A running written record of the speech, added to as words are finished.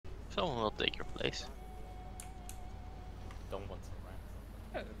Someone will take your place. Don't want to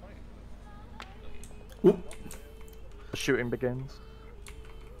Oop. The shooting begins.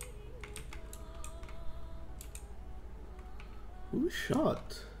 Who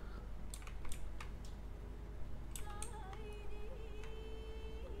shot?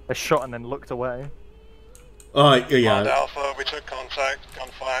 They shot and then looked away. Oh, yeah. Command Alpha, we took contact,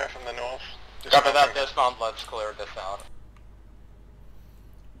 gunfire from the north. Copy that, dismount, let's clear this out.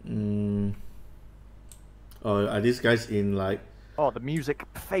 Oh, are these guys in like... Oh, the music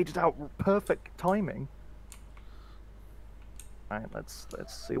faded out. Perfect timing. Alright, let's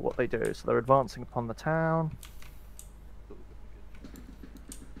see what they do. So they're advancing upon the town.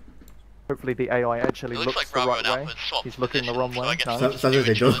 Hopefully the AI actually looks like the right way. He's looking the wrong way. No. Sometimes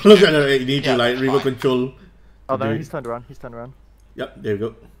they don't look at it, you need to like remote control. Oh no, he's turned around, he's turned around. Yep, there we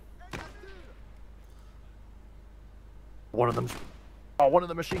go. One of them's... Oh, one of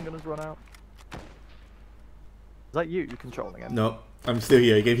the machine gunners run out. Is that you controlling him? No, I'm still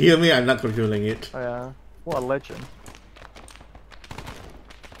here. You can hear me, I'm not controlling it. Oh yeah. What a legend.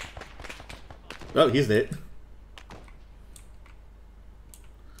 Well, he's dead.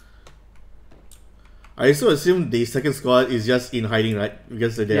 I also assume the second squad is just in hiding, right?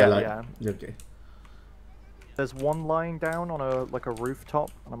 Because they are like... Yeah. Okay. There's one lying down on a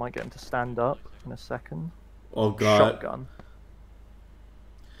rooftop, and I might get him to stand up in a second. Oh god. Shotgun.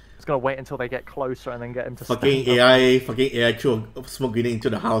 Just gonna wait until they get closer and then get him to fucking stand AI, up. Fucking AI threw a smoke grenade into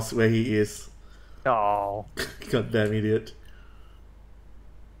the house where he is. Oh. Goddamn idiot.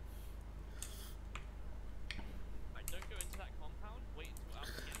 Don't go into that compound, wait until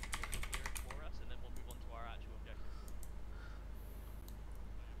Alpha gets clear for us, and then we'll move on to our actual objective.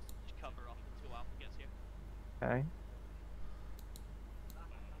 Just cover off until Alpha gets here. Okay.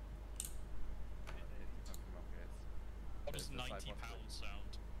 What does 90 pounds sound?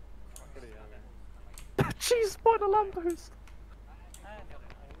 Jeez, by the lamppost!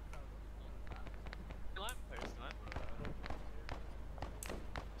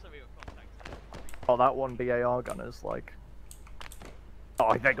 Oh, that one BAR gunner's like...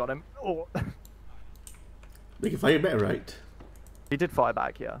 Oh, they got him. Oh. They can fire back, right? He did fire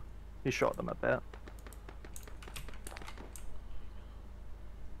back, yeah. He shot them a bit.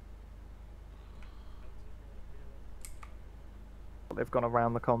 They've gone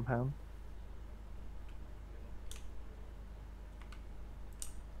around the compound.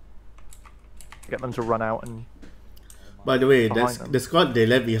 Get them to run out and... By the way, that's the squad they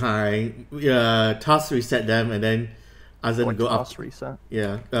left behind. Task reset them and then as them go up. Task reset?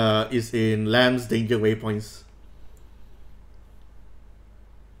 Yeah, is in Lamb's danger waypoints.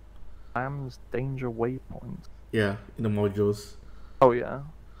 Lamb's danger waypoints? Yeah, in the modules. Oh yeah.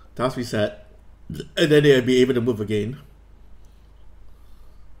 Task reset, and then they'll be able to move again.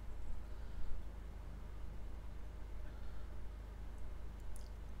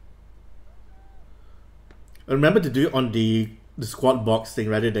 Remember to do it on the squad box thing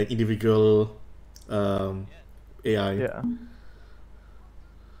rather than individual AI. Yeah.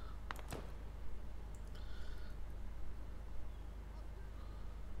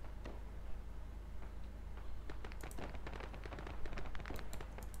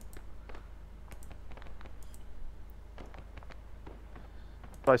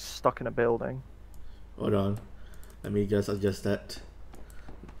 Guy's stuck in a building. Hold on. Let me just adjust that.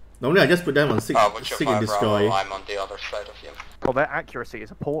 Normally I just put them on seek and destroy. I'm on the other side of you. Oh, their accuracy is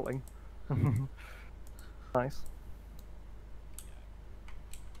appalling. Nice.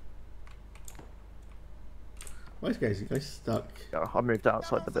 Why is guys stuck? Yeah, I moved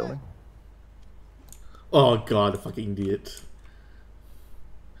outside the building. Oh god, the fucking idiot.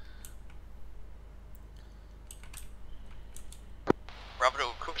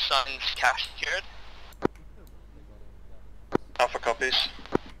 Bravo, Kusan's cash secured. Alpha copies.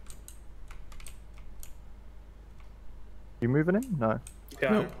 You moving in? No.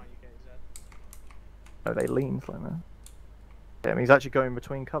 No. Oh, they lean like that. Yeah, I mean, he's actually going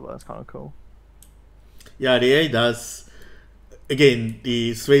between cover. That's kind of cool. Yeah, the AI does. Again,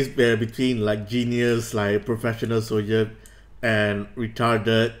 the sways between like genius, like professional soldier, and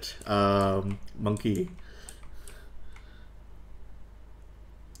retarded monkey.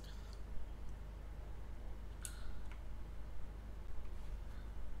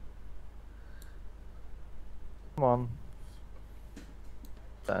 Come on.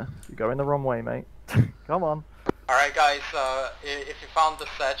 There. You're going the wrong way, mate. Come on. Alright guys, if you found the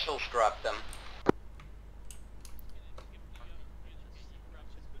satchels, grab them.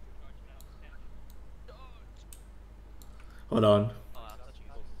 Hold on.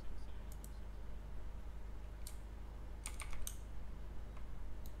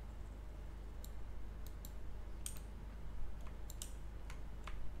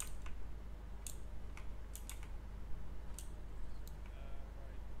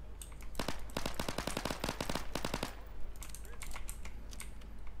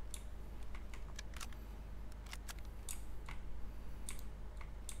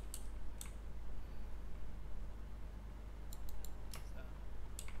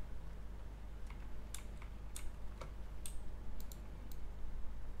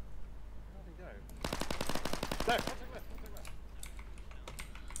 Left, contact left, contact left.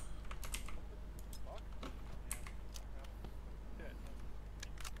 Fuck. Shit.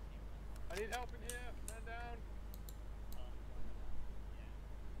 I need help in here. Man down.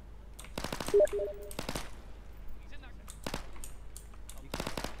 He's in that.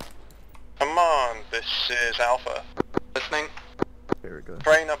 Come on, this is Alpha. Listening. Here we go.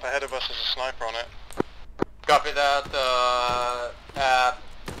 Crane up ahead of us is a sniper on it. Copy that.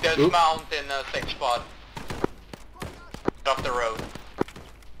 Dismount in a safe spot. Off the road.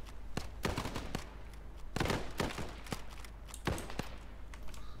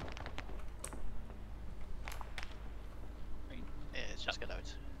 It's just get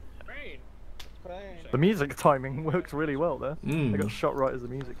out. Crane. The music timing works really well there. Mm. They got shot right as the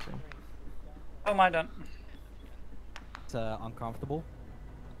music scene. Oh, my done. It's uncomfortable.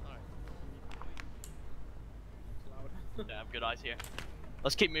 Don't have good eyes here.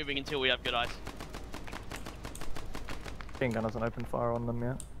 Let's keep moving until we have good eyes. King gun hasn't opened fire on them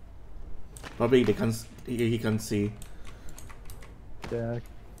yet. Probably they can't. He can't see. Yeah.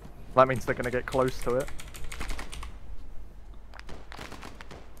 That means they're gonna get close to it.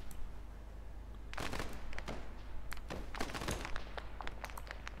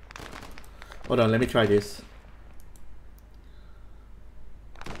 Hold on, let me try this.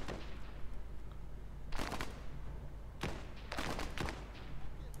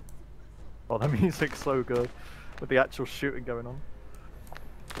 Oh, the music's so good with the actual shooting going on.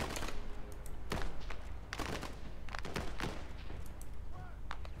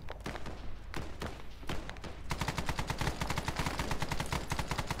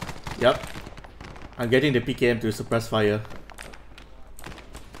 Yep. I'm getting the PKM to suppress fire.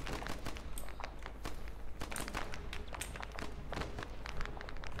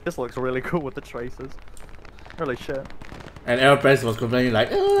 This looks really cool with the tracers. Really shit. And Aeropress was complaining like,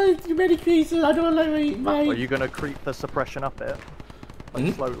 oh, too many creases, I don't like my... Are you gonna creep the suppression up it?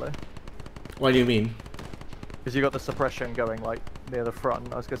 Like slowly? What do you mean? Because you got the suppression going like near the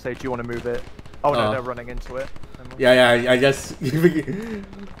front. I was gonna say, do you want to move it? Oh no, they're running into it. Yeah, I just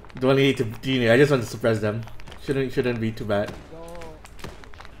don't need to do it. I just want to suppress them. Shouldn't be too bad.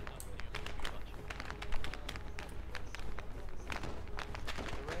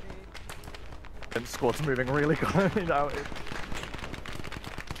 And squad's moving really good now.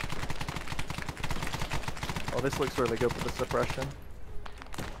 Oh, this looks really good with the suppression.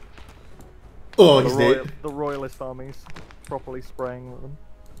 Oh, he's dead. The Royalist armies properly spraying with them.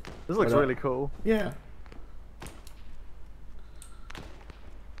 This looks really cool. Yeah.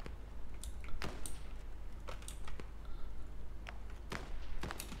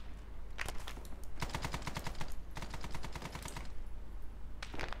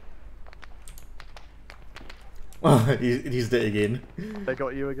 Oh, he's dead again. They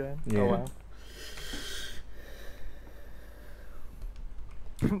got you again? Yeah. Oh wow.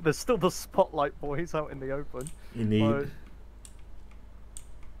 There's still the spotlight boys out in the open. Indeed. I'm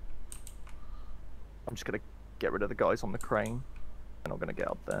just gonna get rid of the guys on the crane. They're not gonna get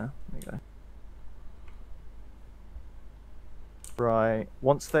up there. There you go. Right.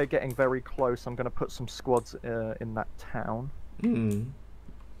 Once they're getting very close, I'm gonna put some squads in that town. Hmm.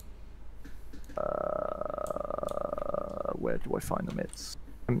 Where do I find them? It's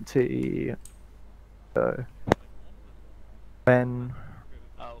empty. Ben.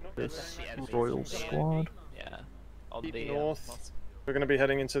 Oh, This Royal Squad. Yeah. On Keep the north. We're going to be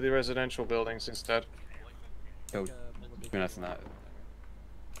heading into the residential buildings instead. Oh, that's not.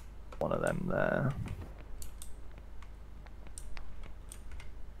 One of them there.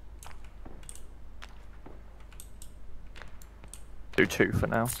 Do two for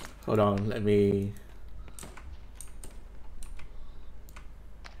now. Hold on, let me...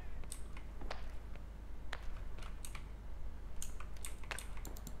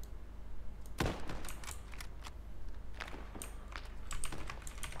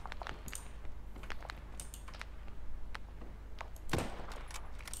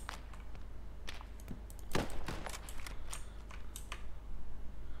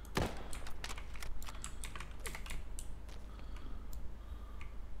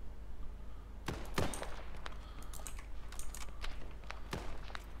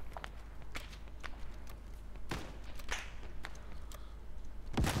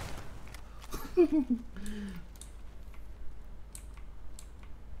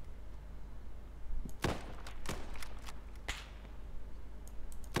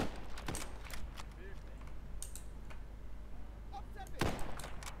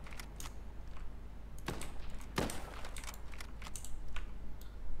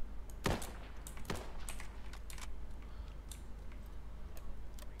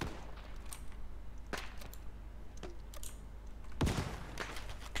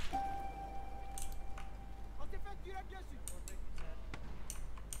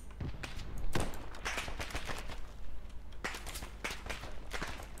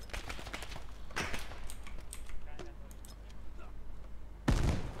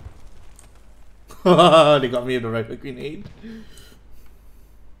 They got me with the rifle grenade.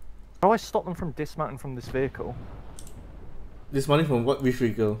 How do I stop them from dismounting from this vehicle? This money from what? Which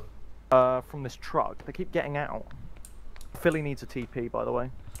vehicle? From this truck. They keep getting out. Philly needs a TP, by the way.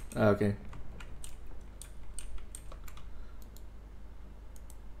 Okay.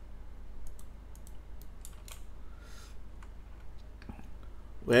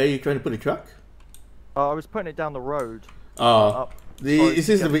 Where are you trying to put the truck? I was putting it down the road. Oh, Up. is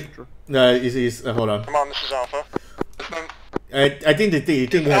this the big? No, is hold on. Come on, this is Alpha. I think you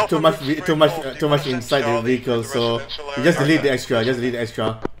think we have too much inside the vehicle, so you just delete the extra. Just delete the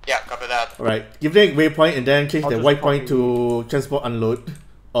extra. Yeah, copy that. Alright, give them a waypoint and then change I'll the just waypoint copy- to transport unload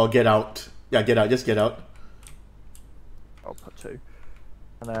or get out. Yeah, get out. Just get out. I'll put 2.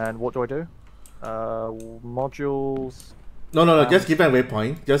 And then what do I do? Modules. No. Just give them a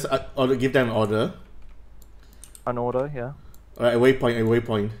waypoint. Just give them an order. An order, yeah. Alright, a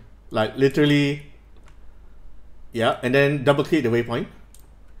waypoint. Like literally. Yeah, and then double click the waypoint.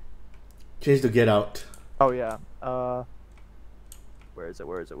 Change to get out. Oh yeah. Where is it?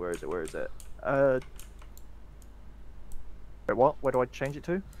 Wait, what? Where do I change it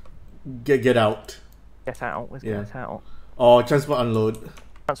to? Get out. Get out. Where's Yeah. get out? Or transport unload.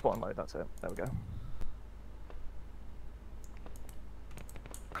 Transport and load. That's it. There we go.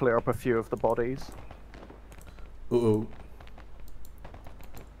 Clear up a few of the bodies. Uh-oh.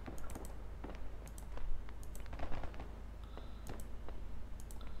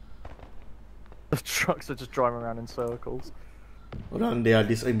 The trucks are just driving around in circles. Hold on, they are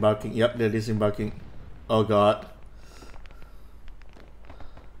disembarking. Yep, they're disembarking. Oh god.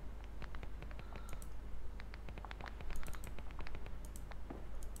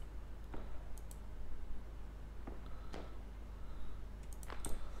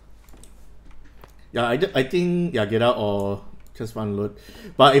 Yeah, I think get out or just unload.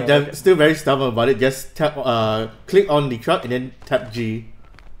 But if they're still very stubborn about it, just tap click on the truck and then tap G.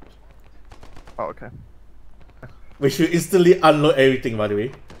 Oh, okay. We should instantly unload everything, by the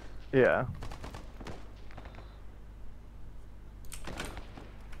way. Yeah.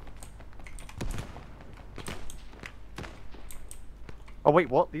 Oh wait,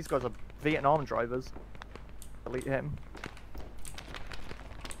 what? These guys are Vietnam drivers. Delete him.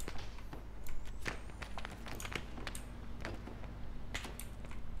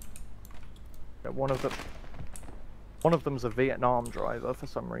 Yeah, one of them's a Vietnam driver for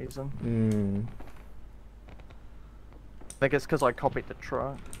some reason. Hmm. I think it's because I copied the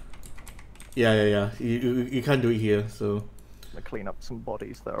truck. Yeah. You can't do it here, so. I'm gonna clean up some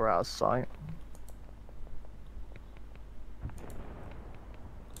bodies that are out of sight.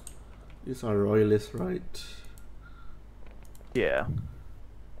 These are royalists, right? Yeah.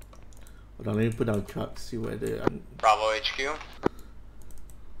 Hold on, let me put down trucks, see where they are. Bravo HQ.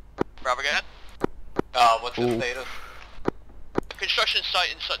 Bravo again. What's the status? Construction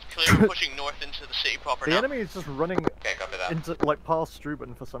site in such clear, we're pushing north into the city proper The now. enemy is just running Okay, copy that. into, like, past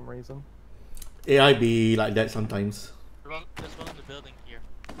Struben for some reason. AI be like that sometimes. There's one in the building here.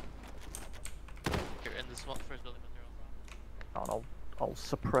 Here in this first building that they're on. And I'll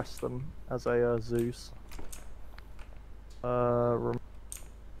suppress them as a Zeus.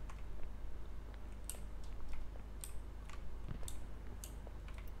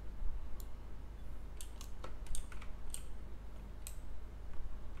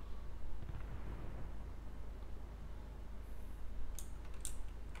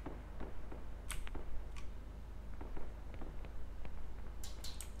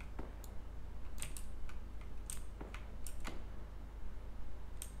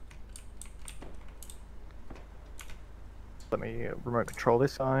 Let me remote control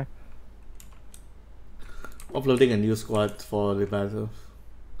this guy. Uploading a new squad for the battle.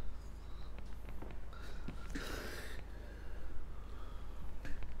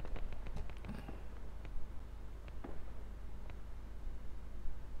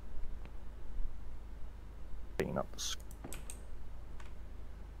 Clean up the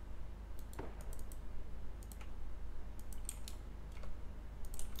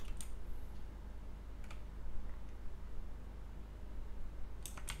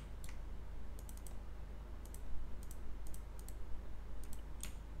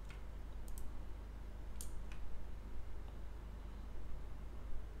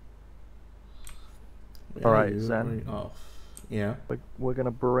Where Alright, are you? Zen. Off. Yeah. We're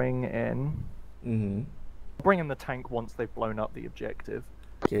gonna bring in. Mm-hmm. Bring in the tank once they've blown up the objective.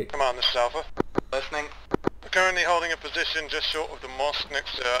 Okay. Come on, this is Alpha. Listening. We're currently holding a position just short of the mosque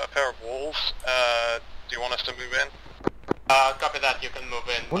next to a pair of walls. Do you want us to move in? Copy that, you can move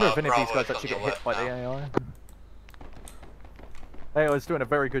in. I wonder if any of these Bravo guys is actually on get your hit by the left AI. AI is doing a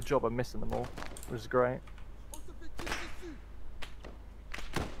very good job of missing them all. was great.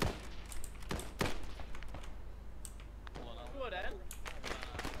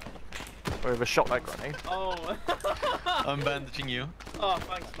 We have a shot that grenade. Oh. I'm bandaging you. Oh,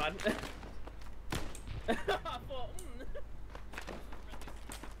 thanks, man. I thought,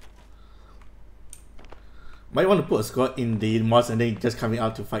 Might want to put a squad in the mosque and then just coming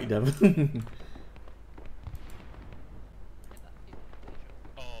out to fight them.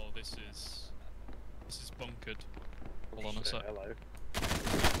 Oh, this is bunkered. Hold on a sec. Hello.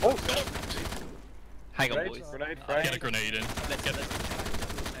 Oh, hang on, Grenade, boys. grenade, Get a grenade in.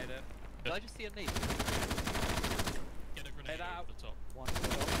 Did I just see a nade? Get a grenade out. over the top. One.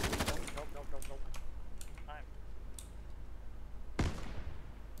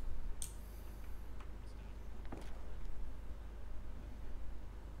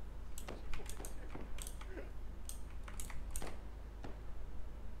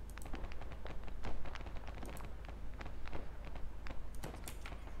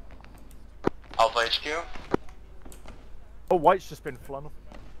 Alpha HQ. Oh, white's just been flung.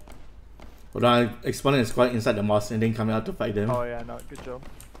 Hold on, expanding a squad inside the mosque and then coming out to fight them. Oh yeah, no, good job.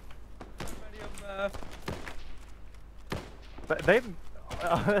 But they've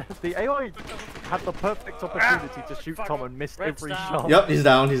the AI had the perfect opportunity to shoot Tom and missed every shot. Yep, he's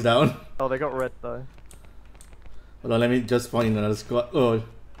down, he's down. Oh, they got red though. Hold on, let me just spawn in another squad. Oh,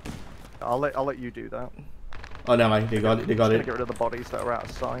 I'll let you do that. oh never mind, they got it, they got Just gonna it. get rid of the bodies that are out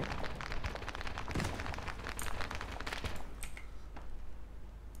of sight.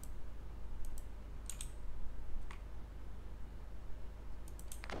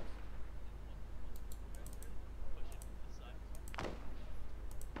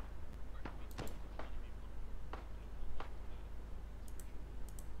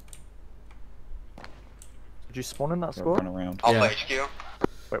 Did you spawn in that squad? Run around. Alpha Yeah. HQ.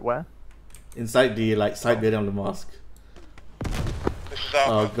 Wait, where? Inside the like side building of the mosque. This is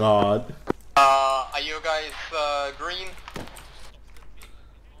Alpha. Oh god. Are you guys green?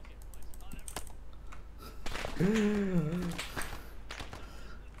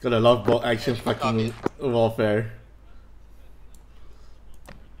 Got a lot of ball action fucking warfare.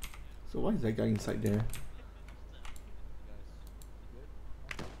 So why is that guy inside there?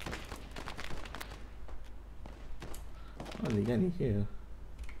 Oh, they got in here.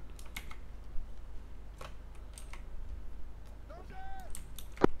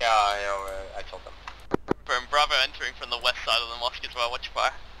 Yeah, I told them. From Bravo entering from the west side of the mosque as well. Watch your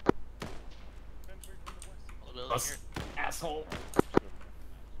fire. Asshole.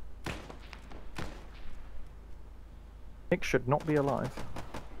 Nick should not be alive.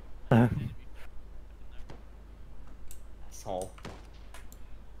 Asshole.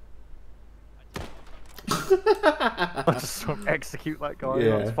 I just want to execute that guy.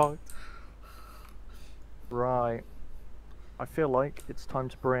 Yeah. That's fucked. Right. I feel like it's time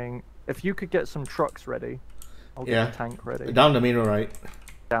to bring. If you could get some trucks ready, I'll get Yeah. a tank ready. Down the main road, right?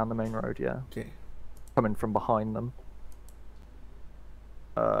 Down the main road, yeah. Okay. Coming from behind them.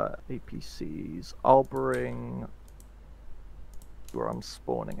 APCs. I'll bring where I'm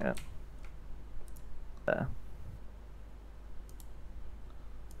spawning it. There.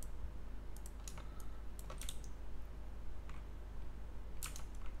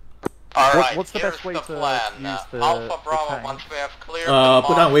 Alright, what's the here's best way the to plan. use the Alpha Bravo, tank? once we have cleared Put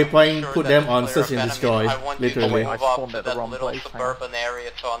the down mosque, waypoint, ensure put that them it's on clear search of and enemies. destroy, I want you to literally. move I up spawned to at the that wrong little place, hang on. suburban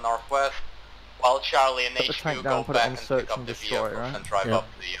area to our northwest, while Charlie and Put the HQ tank go down, put it back on and search pick up and the destroy, vehicles right? and drive Yeah. up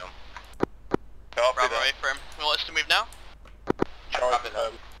the Copy Bravo that. A-frame. You want us to move now? Copy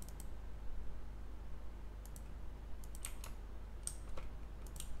that.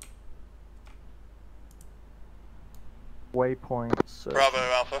 Waypoint search. Bravo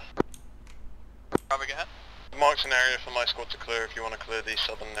Alpha. Bravo, go ahead. Marks an area for my squad to clear if you want to clear the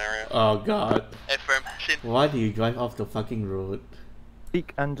southern area. Oh god. A-frame. Shin. Why do you drive off the fucking road?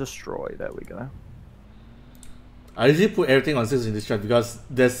 Seek and destroy. There we go. I usually put everything on search and destroy because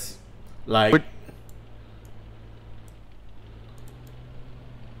there's like Would-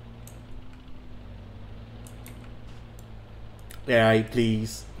 yeah,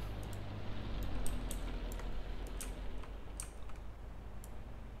 please.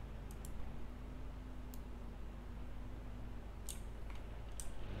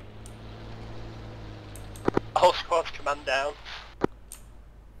 Whole squad's command down.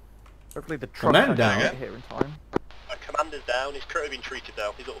 Hopefully the truck Command can down? get here in time. Commander's down, his crew have been treated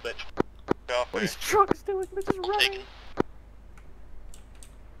down, his little bitch. Copy. What is trucks doing? They're just running. Taken.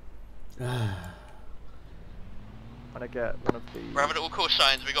 When I get one of the. Bravo to all call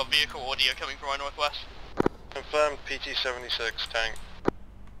signs. We got vehicle audio coming from our northwest. Confirmed PT-76 tank.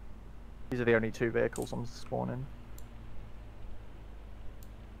 These are the only 2 vehicles I'm spawning.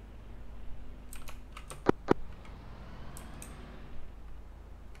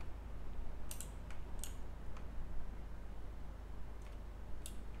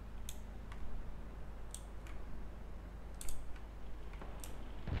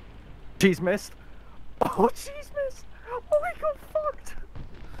 She's missed. Oh, she's missed. Oh, we got fucked.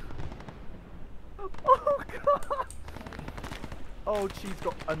 Oh god. Oh, she's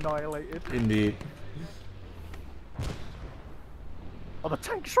got annihilated. Indeed. Oh, the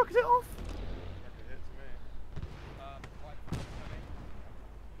tank shrugged it off.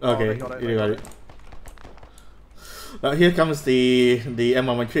 Okay, they got it, you they got got it. Now here comes the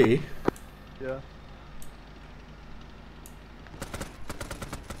M13. Yeah.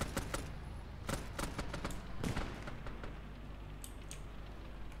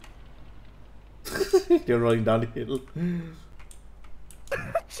 They're rolling down the hill.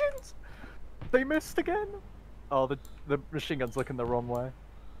 Shit. They missed again. Oh, the machine gun's looking the wrong way.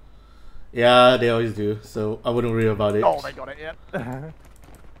 Yeah, they always do. So I wouldn't worry about it. Oh, they got it. Yeah.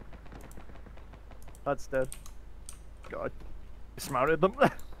 That's dead. God, dismounted them.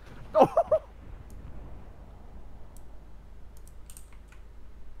 Oh.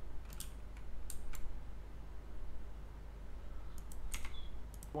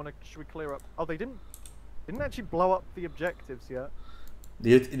 Should we clear up? Oh, they didn't actually blow up the objectives yet.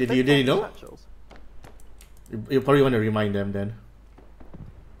 Did you know? Satchels. You probably want to remind them then.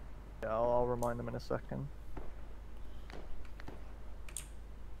 Yeah, I'll remind them in a second.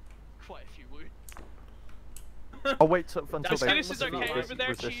 Quite a few wounds. I'll wait until they This is okay over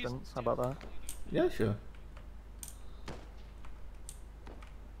there, cheese. resistance. How about that? Yeah, sure.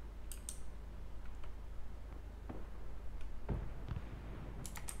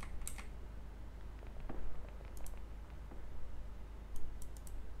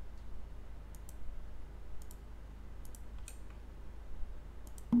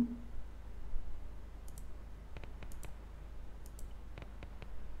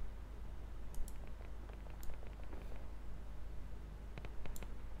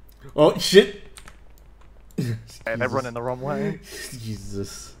 Oh shit! Yeah, they're running the wrong way.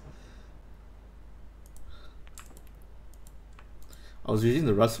 Jesus. I was using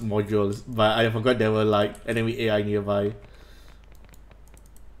the Rust modules, but I forgot there were like enemy AI nearby.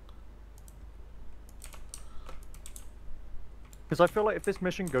 Because I feel like if this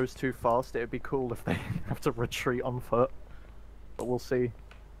mission goes too fast, it'd be cool if they have to retreat on foot. But we'll see.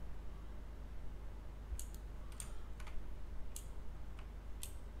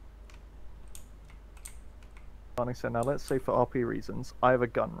 So now let's say for RP reasons, I have a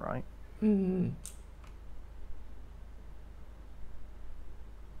gun, right? Mm-hmm.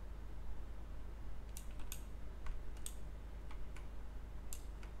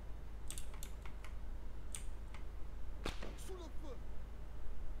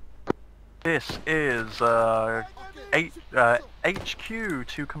 This is HQ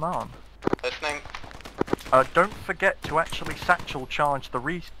to command. Listening. Don't forget to actually satchel charge the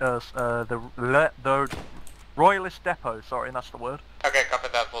Royalist Depot. Sorry, that's the word. Okay, copy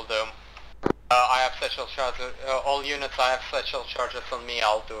that, will do. I have satchel charges, all units I have satchel charges on me,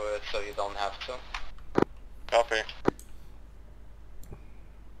 I'll do it so you don't have to. Copy.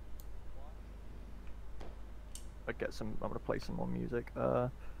 I'm gonna play some more music.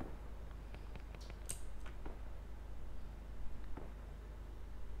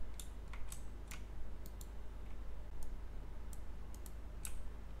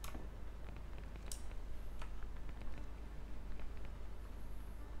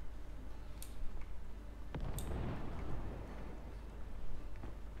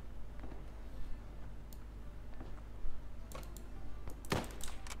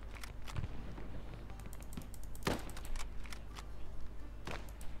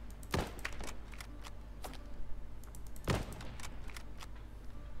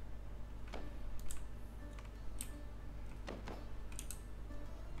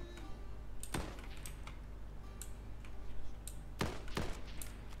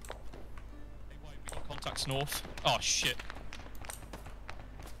 Contacts north. Oh shit.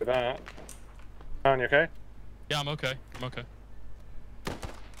 For that. Are you okay? Yeah, I'm okay. I'm okay.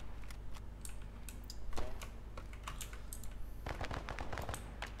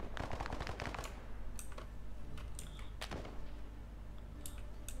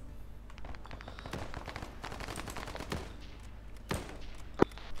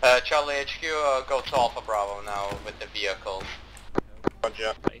 Charlie HQ, go to Alpha Bravo now with the vehicles.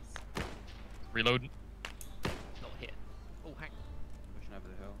 Roger. Place. Reloading. Not here. Oh, hang. Pushing over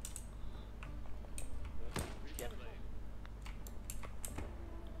the hill.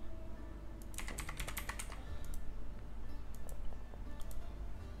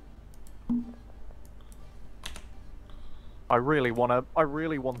 I really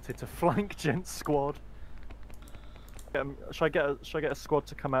wanted to flank Gent's squad. Should I get a squad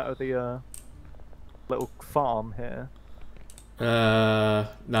to come out of the little farm here? Nah,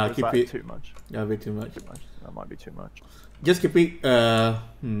 Or is keep that it. too much? Yeah, way too much. Too much. That might be too much. Just keep it.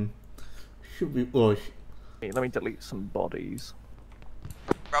 Should be. Oh. Hey, let me delete some bodies.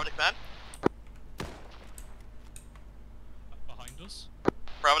 Bravo to command. Behind us.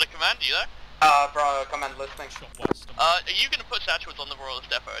 Bravo to command, are you there? Bro, command listening. Shot west. Are you gonna put satchels on the Royalist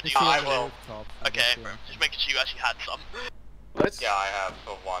Depot? Do you I will. Okay, bro. Just making sure you actually had some. Let's. Yeah, I have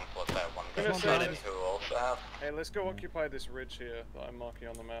one plus I have one Gonna gun. say- Who also have? Hey, let's go occupy this ridge here that I'm marking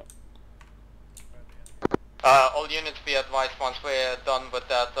on the map. All units be advised once we're done with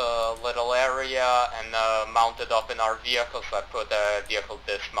that little area and mounted up in our vehicles, I put a vehicle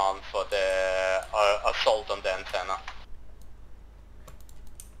dismount for the assault on the antenna.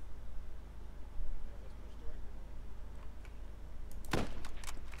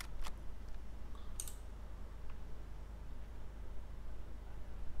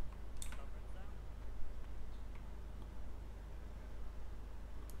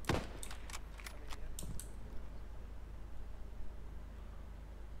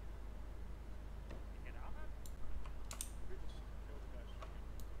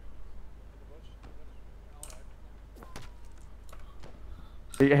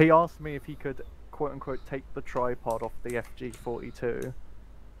 He asked me if he could, quote unquote, take the tripod off the FG-42.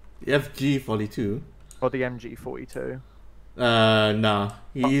 The FG-42. Or the MG-42. Nah.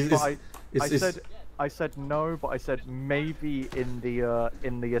 I said no, but I said maybe in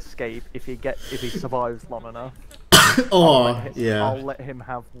the escape if he survives long enough. Yeah. I'll let him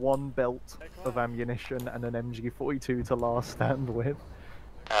have one belt of ammunition and an MG-42 to last stand with.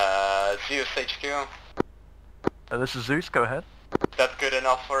 Zeus HQ. This is Zeus. Go ahead. That good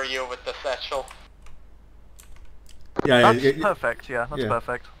enough for you with the satchel? Yeah, That's perfect. Yeah, that's yeah.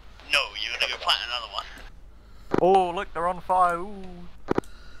 perfect. No, you're gonna go plant another one. Oh, look, they're on fire. Ooh.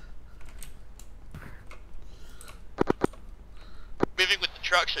 Moving with the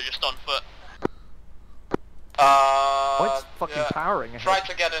trucks or just on foot? What's fucking powering ahead? Try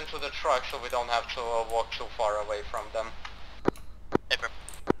to get into the truck so we don't have to walk too far away from them. Hey, bro.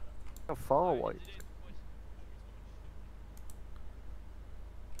 How far away?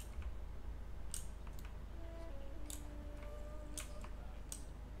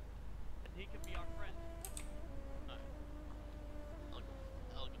 He can be our friend. No. I'll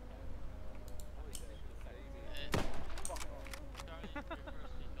go.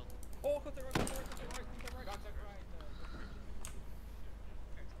 Oh, cut the right, cut the right, cut the right, cut the right.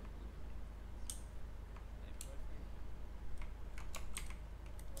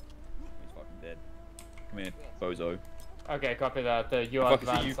 He's fucking dead. Come here, bozo. Okay, copy that. You Fuck, is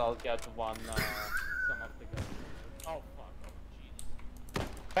it advance, you? I'll get one, some of the guns. Oh, fuck. Oh, Jesus.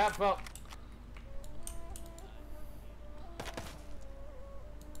 Bad well.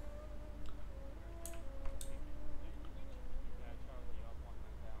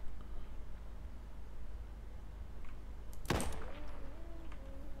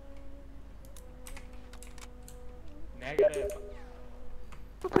 Negative.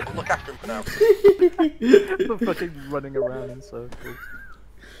 We'll look after him for now. They're fucking running around in circles.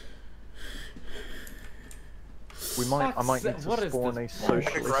 I might need to spawn a socialist.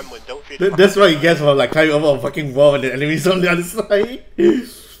 Gremlin, don't feed That's what you get for like climbing over a fucking wall and the enemies on the other side.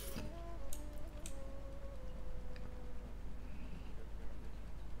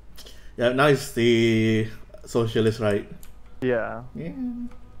 Yeah, now it's the socialist, right? Yeah. Yeah.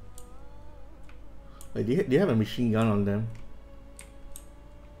 Wait, do you have a machine gun on them?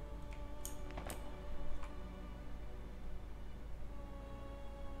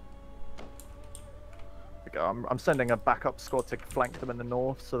 I'm sending a backup squad to flank them in the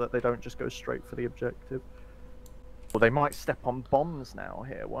north so that they don't just go straight for the objective. Well, they might step on bombs now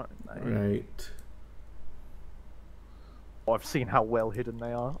here, won't they? Right. Oh, I've seen how well hidden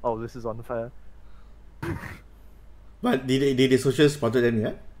they are. Oh, this is unfair. But did the socialists spotted them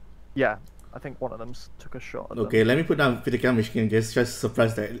yet? Yeah, I think one of them took a shot at them. Okay, let me put down Fidika machine gun just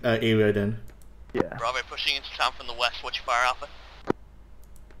suppress that area then. Yeah. Bravo pushing into town from the west. Watch your fire, Alpha.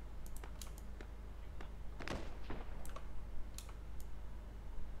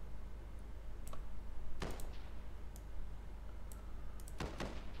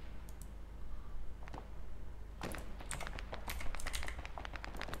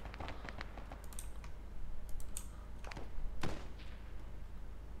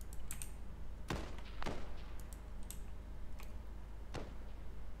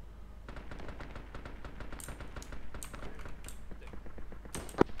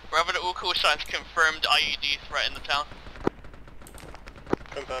 Bravo to all call signs confirmed IED threat in the town.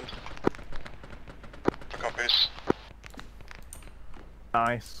 confirmed. Copies.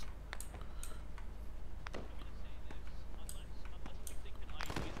 Nice.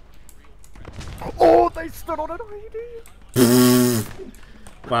 Oh, they stood on an ID!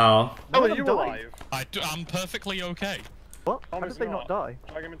 Wow. How are None of you them died. alive? I'm perfectly okay. What? Tom How is did they not die?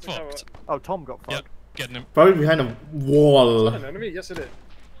 Drag him into cover. Fucked. Oh, Tom got fucked. Yep, getting him. Probably behind a wall. An enemy? Yes, it is.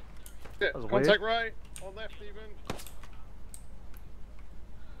 Yeah, was contact weird. right, or left even.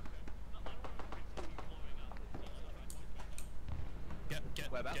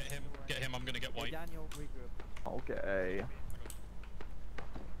 Get him, I'm gonna get white. Daniel, regroup. I'll get a...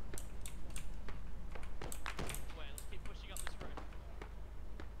 Let's keep pushing up this road.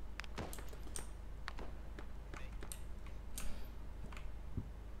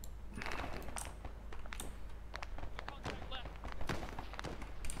 Contact left.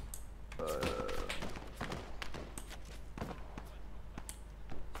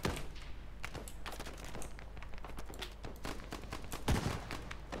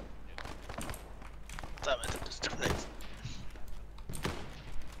 Damn it, it's different.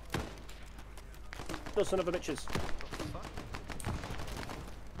 Those son of a bitches.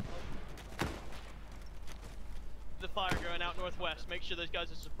 The fire going out northwest. Make sure those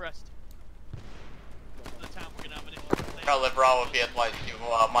guys are suppressed. The town we're gonna have an issue. Charlie Bravo, be advised, you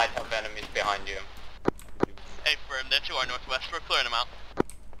might have enemies behind you. Hey, firm, they're to our northwest. We're clearing them out.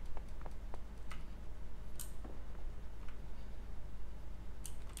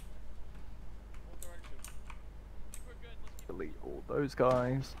 Delete all those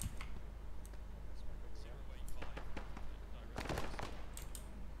guys.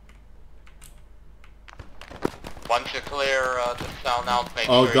 Once you clear the town out, make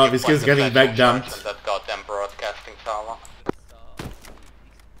Oh sure god, you this point kid's the getting satchel back dumped. charge at that goddamn broadcasting tower.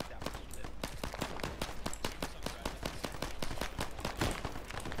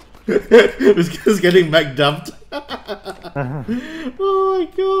 This kid's getting back dumped. Oh my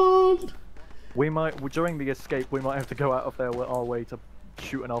god. We might, during the escape, we might have to go out of our way to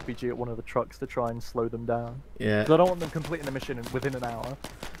shoot an RPG at one of the trucks to try and slow them down. Yeah. 'Cause I don't want them completing the mission within an hour.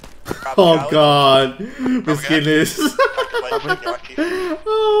 Oh god. Miskiness. Oh my god.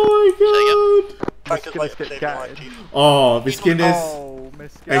 Miskiness get gatted. Oh, Miskiness Oh,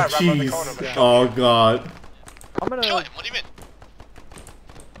 Miskiness. and cheese. Oh god. I'm gonna Shoot him, what do you mean?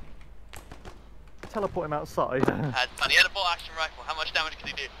 teleport him outside. And he had a bolt action rifle. How much damage can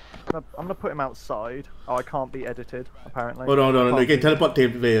he do? I'm gonna put him outside. Oh, I can't be edited, apparently. Hold on, hold on. Can't You can be- teleport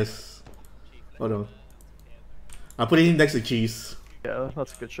tape players. Hold on. I'll put it in next to cheese. Yeah,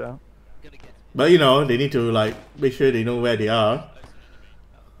 that's a good shout. But you know, they need to like make sure they know where they are.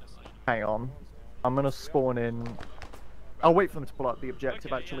 Hang on. I'm gonna spawn in. I'll wait for them to pull out the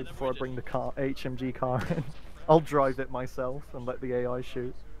objective actually before I bring the car, HMG car in. I'll drive it myself and let the AI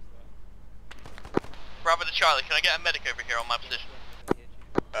shoot. Bravo to Charlie, can I get a medic over here on my position?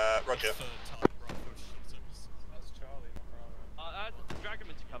 Roger. Drag him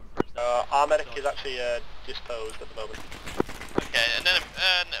into cover first. Our medic is actually disposed at the moment. Okay, and then,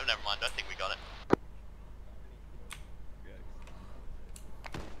 no, never mind, I think we got it.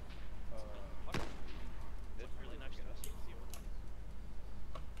 Really nice to see.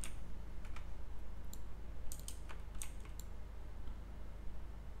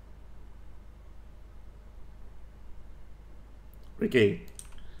 Okay.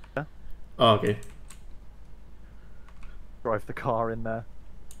 Yeah? Oh, okay. Drive the car in there.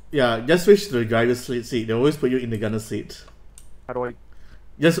 Yeah, just switch to the driver's seat. They always put you in the gunner seat. How do I?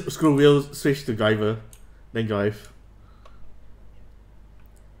 Just screw wheel, switch to driver, then drive.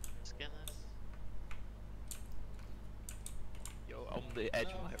 Yo, on the edge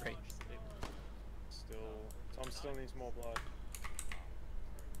of my range. Tom still needs more blood.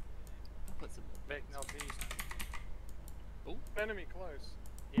 Make northeast. Oh, Enemy close.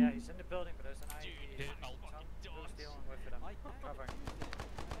 Yeah, he's in the building, but there's an IE. Dude, I'll Tom, fucking who's dance. dealing with it? I'm covering.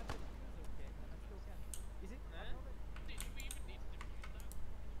 Is it? Do we even need to defuse that?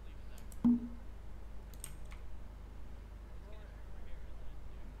 Leave it there.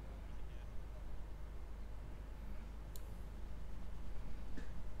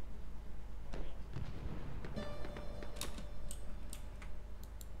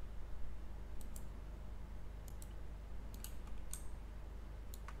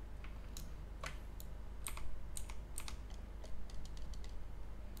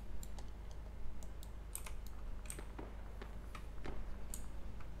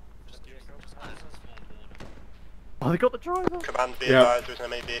 Oh, they got the driver. Command be Yeah. advised, there's an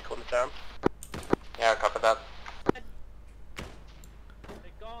enemy vehicle in the town. Yeah, copy that. They're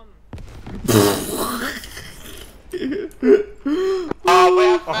gone. We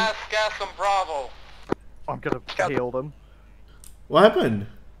have gas on Bravo. I'm gonna heal them. What happened?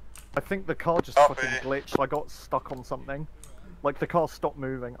 I think the car just Copy. fucking glitched. I got stuck on something. Like the car stopped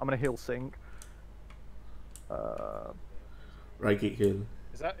moving. I'm gonna heal sync. Right click heal.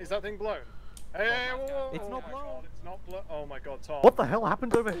 Is that thing blown? Hey, whoa, whoa, It's not my blown. God, it's not blown. Oh my God, Tom. What the hell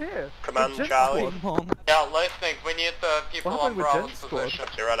happened over here? Command The Gent Charlie. Squad. Yeah, listening, we need people What on happened with Bravo's Gent Squad? position.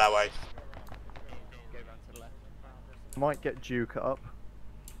 You're on our way. Might get Duke up.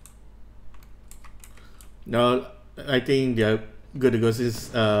 No, I think they're good to go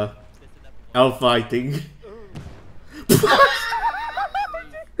since Alpha, I think.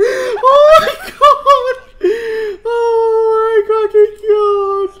 Oh my god! Oh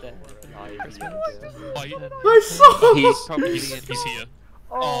my god, I saw! He's probably he's here.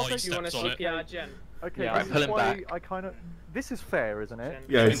 Oh, he You want to steps on it. CPR Gen? okay, Yeah, this pull is him why back. I kind of. This is fair, isn't it?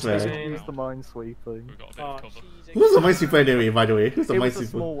 Yeah, it's fair. Use the minesweeper. We've got a bit Oh, of cover. Who's the minesweeper anyway, by the way? Who's the It was a minesweeper?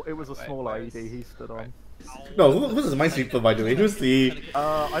 small. It was a small IED he stood on. No, who's the minesweeper, by the way? Who's the...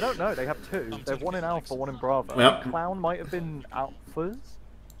 I don't know. They have two. They have one in Alpha, one in Bravo. Yep. Clown might have been Alphas.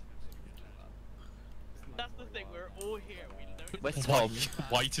 That's the thing, we're all here. We know Where's Tom?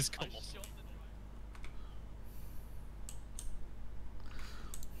 White has come off.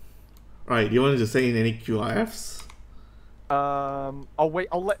 Right, do you want to say in any QRFs? I'll wait.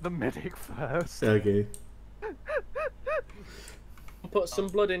 I'll let the medic first. Okay. Put some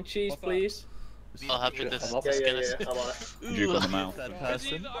blood in cheese, please. I'll have with this. Yeah, I want it. Duke on the mouth.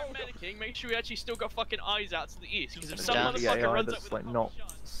 Because either I'm medicing, make sure we actually still got fucking eyes out to the east. Because if some Yeah. The motherfucker AI runs up that's with like a not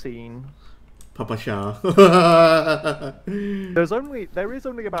shot, seen. Papa Shah. There is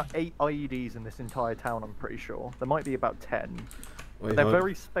only about 8 IEDs in this entire town. I'm pretty sure. There might be about 10. Wait, They're hold-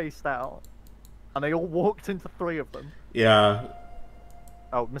 very spaced out, and they all walked into 3 of them. Yeah.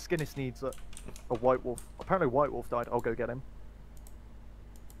 Oh, Miskinnis needs a White Wolf. Apparently, White Wolf died. I'll go get him.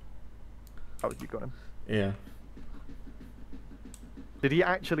 Oh, you got him. Yeah. Did he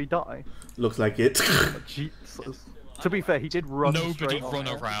actually die? Looks like it. Jesus. To be fair, he did run Nobody straight run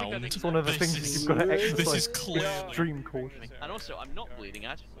on. around. It's one of the This things is- you've got to This exercise. is clearly. Extreme caution. and also, I'm not bleeding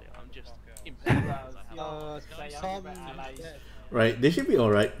actually. I'm just impaired. Right, they should be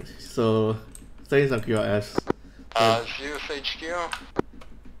alright. So, starting some QRS. Zeus HQ.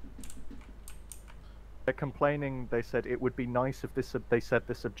 They're complaining. They said it would be nice if this. They said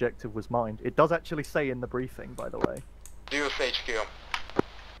this objective was mined. It does actually say in the briefing, by the way. Zeus HQ.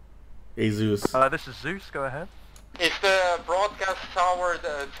 Jesus. This is Zeus. Go ahead. Is the broadcast tower,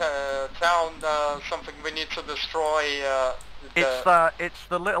 the town, something we need to destroy? It's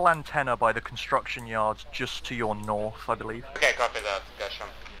the little antenna by the construction yards, just to your north, I believe. Okay, copy that. Gotcha.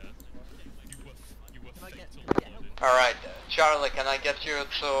 You were fatal. Alright, Charlie, can I get you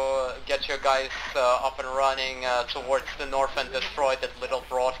to get your guys up and running towards the north and destroy that little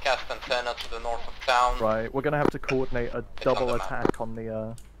broadcast antenna to the north of town? Right. We're gonna have to coordinate a on double the map. attack on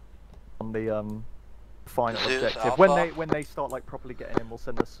the final Zeus objective. Alpha. When they start like properly getting in, we'll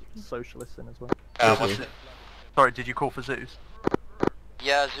send the Socialists in as well. What's it? Sorry, did you call for Zeus?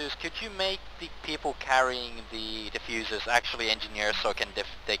 Yeah, Zeus, could you make the people carrying the diffusers actually engineers so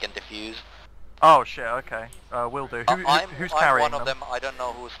they can diffuse? Oh shit. Okay. Will do. Who's I'm carrying one of them. I don't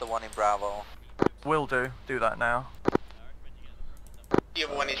know who's the one in Bravo. Will do. Do that now. The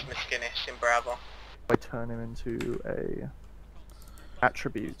other one is Miskinnis in Bravo. I turn him into a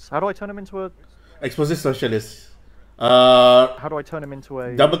attributes. How do I turn him into a? Explosive Socialist. How do I turn him into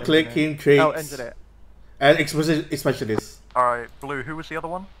a? Double click engineer? in traits. Oh, engineer. And Explosive Specialist. Alright, Blue, who was the other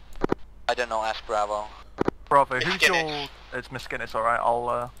one? I don't know, ask Bravo. Bravo, Miss who's Guinness. your... It's Miskinnis, alright,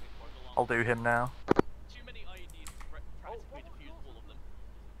 I'll do him now. Too many IEDs to practically defuse all of them.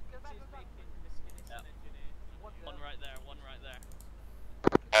 One right there, one right there.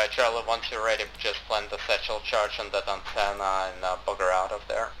 Charlie, once you're ready, just plant the satchel charge on that antenna and bugger out of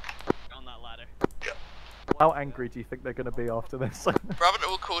there. On that ladder. How angry do you think they're gonna be after this? Bravo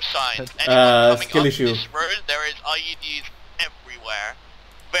will co-sign. Anyone coming skill up issue. this road, there is IEDs everywhere.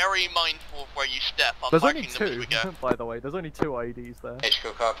 Very mindful of where you step. I'm There's only marking them as two, we go. by the way. There's only 2 IEDs there.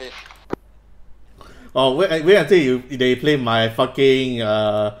 HQ copies. Oh, wait until they play my fucking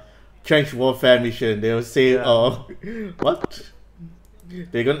trench warfare mission. They'll say, Yeah. oh, what?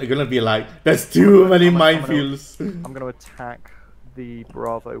 They're gonna be like, there's too many minefields. I'm gonna attack the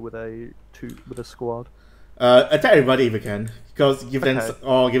Bravo with a squad. Attack everybody if you can, because give them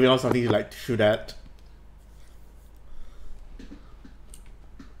Okay. give them something to like shoot at.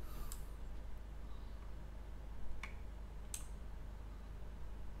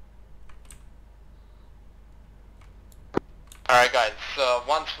 Alright guys,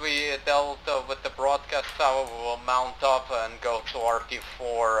 once we dealt with the broadcast tower, we will mount up and go to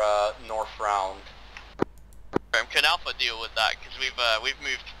RT4 north round. Can Alpha deal with that? Because we've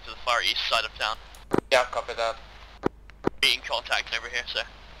moved to the far east side of town. Yeah, copy that. Be in contact over here, sir.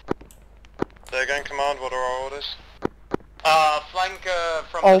 There again, Command, what are our orders? Flank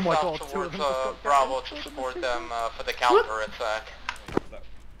from Oh the my south God, two of towards them just got Bravo down. to support them for the counter attack.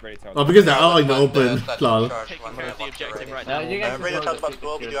 Oh, because they're out in the open, lol. Taking care of the objective right now. Radio tower's about to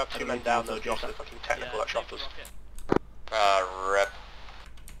go up, we do have 2 men down though, Josh, they're fucking technical that shot us. Rep.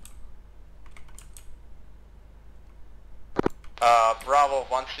 Bravo,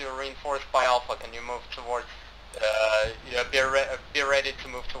 once you're reinforced by Alpha, can you move towards, yeah, be ready to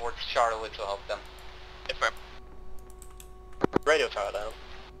move towards Charlie to help them. Affirm. Radio tower down.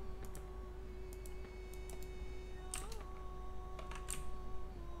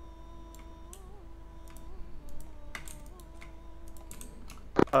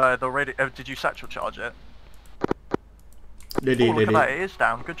 The radio. Did you satchel charge it? They did, Look at that, it is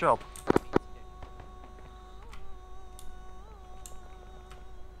down. Good job.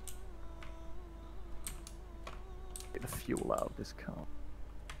 Get the fuel out of this car.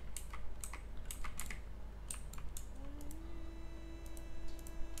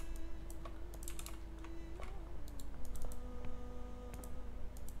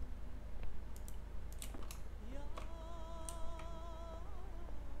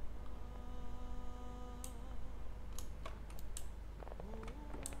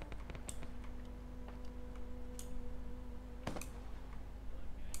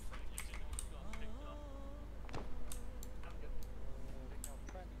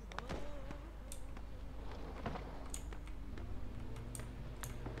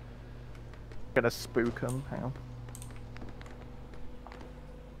 Gonna spook him. Hang on.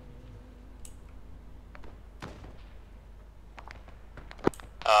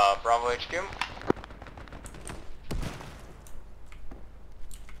 Bravo HQ.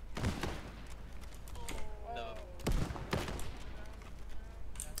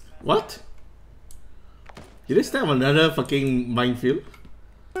 What? Did they start another fucking minefield?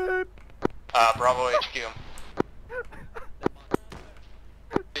 Bravo HQ.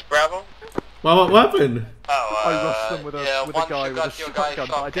 Bravo? What happened? Oh, I rushed them with a, yeah, with once a guy you with a got your guys shotgun,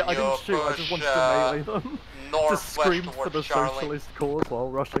 but I up, didn't shoot, I just wanted to melee them. To northwest scream for towards the Charlie. socialist cause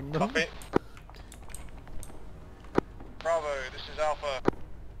while rushing them. Copy. Bravo, this is Alpha.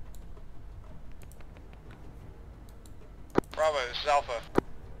 Bravo, this is Alpha.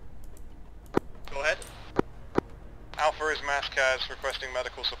 Go ahead. Alpha is Mascaz requesting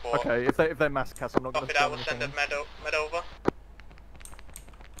medical support. Okay, if they're mass cast, I'm not gonna Copy that, throw we'll send a anything. med over.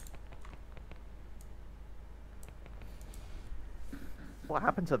 What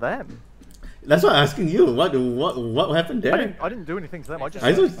happened to them? That's what I'm asking you. What happened there? I didn't do anything to them. I just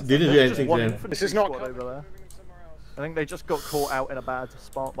didn't do there's anything just to them. one This is not squad over there. I think they just got caught out in a bad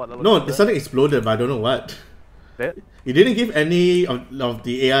spot by the looks No, of it. something exploded, but I don't know what. It? It didn't give any of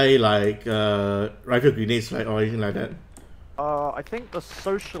the AI like rifle grenades, right, or anything like that. I think the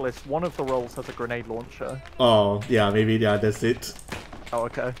socialist, one of the roles has a grenade launcher. Oh, yeah, maybe that's it. Oh,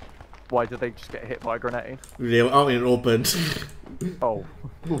 okay. Why did they just get hit by a grenade? They were out in the open. Oh,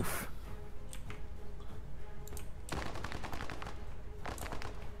 oof.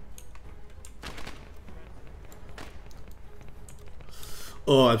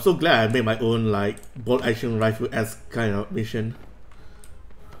 Oh, I'm so glad I made my own like bolt action rifle-esque kind of mission.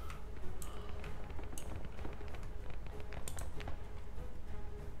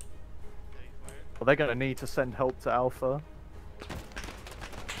 Well, they're gonna need to send help to Alpha.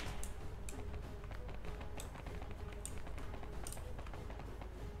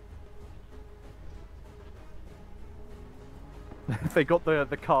 They got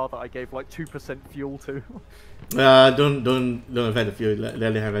the car that I gave like 2% fuel to. Don't have had the fuel. Let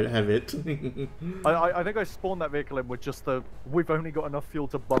them have it. I think I spawned that vehicle in with just the. We've only got enough fuel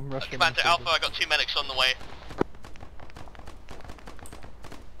to bum rush him. Commander Alpha, I got 2 medics on the way.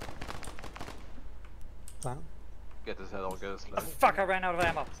 Get this head all goes. Oh, fuck, I ran out of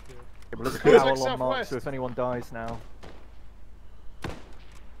ammo. Yeah, but it's an hour long mark, so if anyone dies now.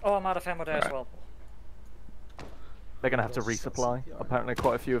 Oh, I'm out of ammo there as well. They're gonna have to resupply. Apparently,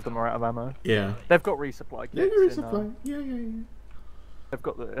 quite a few of them are out of ammo. Yeah. They've got resupply kits. Yeah, in, resupply. Yeah. They've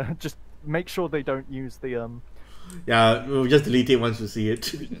got the. Just make sure they don't use the Yeah, we'll just delete it once we see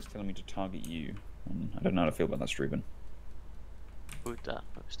it. It's telling me to target you. I don't know how to feel about that, Struben. Would that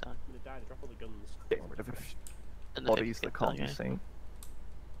post down? I'm gonna die to drop all the guns. Getting rid of a few And bodies that can't be seen.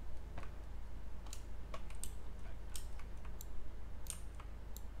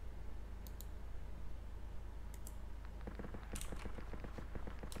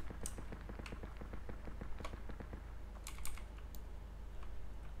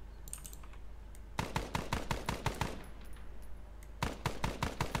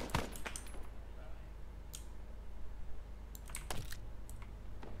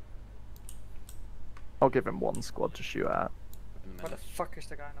 I'll give him one squad to shoot at. Where the fuck is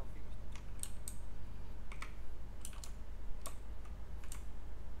the guy now?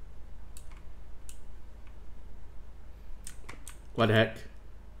 What the heck?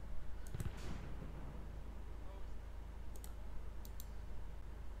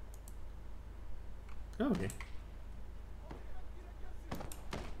 Oh, okay.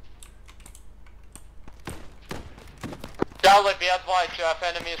 Charlie, be advised, you have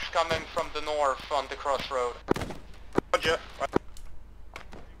enemies coming from the north on the crossroad. Roger.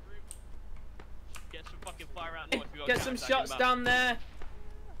 Get some fucking fire out north. Get some shots down there.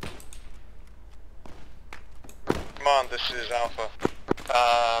 Command, this is Alpha.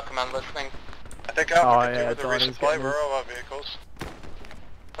 Command listening. I think Alpha Oh, can yeah, do with the Donnie's resupply. getting Where this. are our vehicles?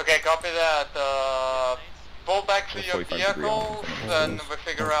 Okay, copy that. Pull back to your 45 degree vehicles, on and we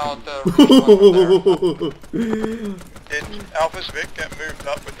figure out route Did Alpha's Vic get moved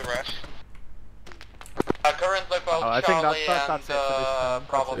up with the rest? currently both I think Charlie that's and it for this time.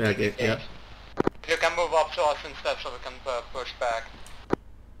 Bravo Yeah, okay, yeah. You can move up to us instead so we can push back.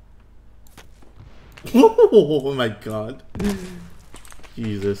 Oh my god.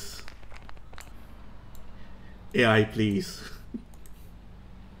 Jesus. AI, please.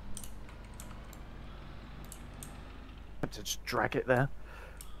 To just drag it there.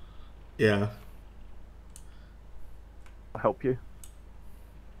 Yeah. I'll help you.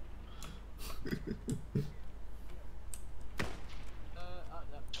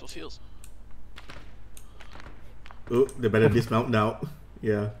 For feels. Oh, they better dismount now.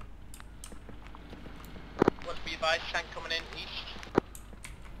 Yeah. Must be advised, tank coming in east.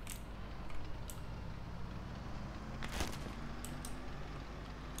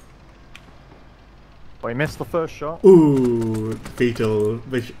 Oh, he missed the first shot. Ooh, fatal.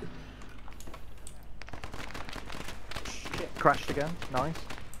 Which, Shit, crashed again. Nice.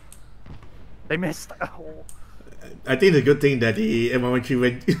 They missed. Oh. I think it's a good thing that the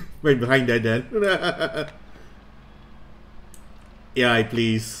M113 went behind that then. AI,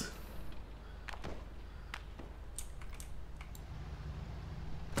 please.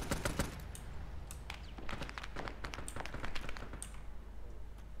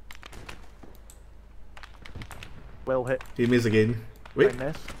 Well hit. He missed again. Wait. They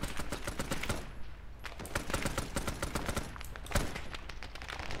miss.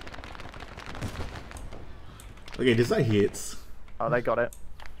 Okay, this side hits. Oh, they got it.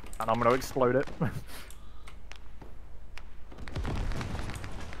 And I'm gonna explode it.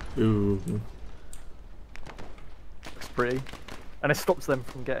 Ooh. Looks pretty. And it stops them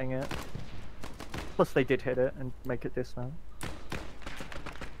from getting it. Plus they did hit it and make it dismount.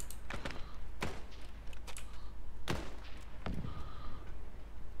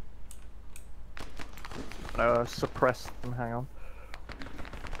 Suppress them, hang on.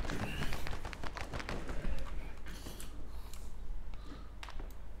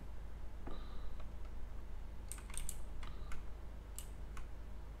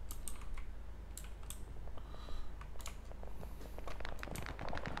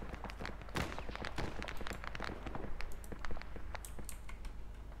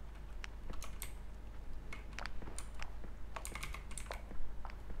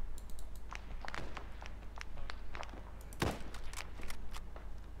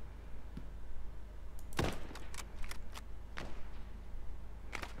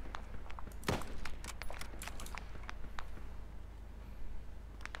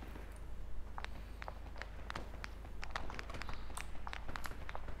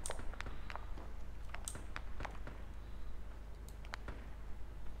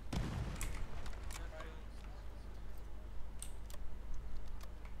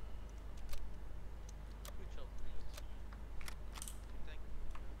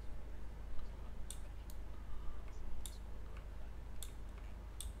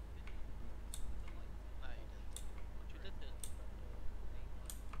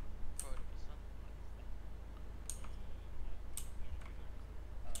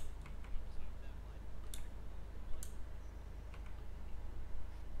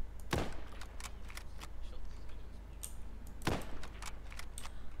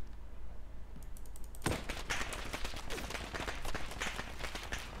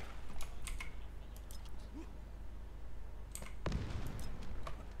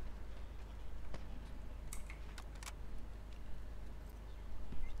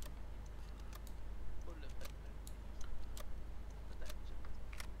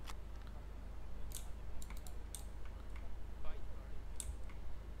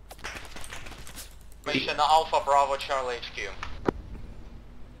 Mission Alpha Bravo Charlie HQ.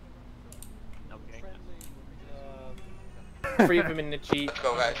 Three of them in the Jeep. Let's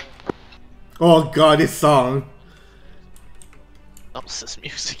go, guys. Oh god, this song. That's this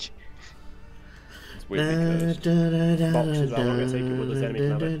music. It's weirdly cursed. Boxes are not going to take it with us, enemy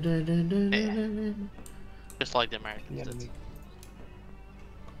can have it. Just like the Americans did.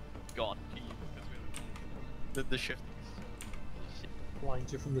 God. The shift.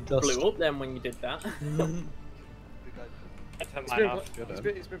 Blinds you from the dust. Blew up then when you did that.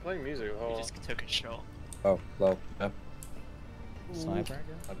 He's been playing music. He just took a shot. Oh, well, yeah. Sniper,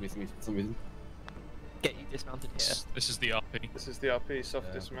 I'd be for some reason. Get you dismounted here. This is the RP. This is the RP,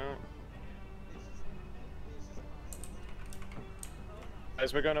 soft dismount.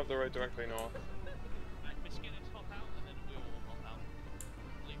 As we're going up the road directly north.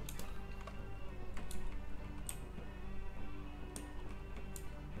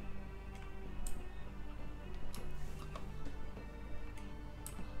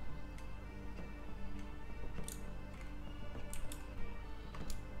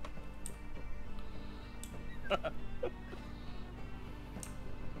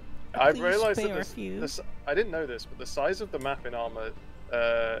 I've realised that I didn't know this, but the size of the map in Arma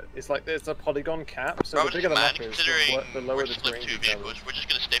is like there's a polygon cap, so the bigger the map is, the lower the screen. Two vehicles, we're just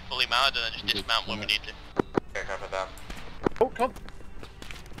going to stay fully mounted and then just dismount when we need to. Okay, cover that. Oh, come.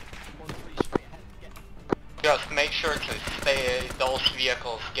 Just make sure to stay, those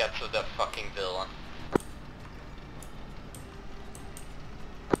vehicles get to the fucking villain.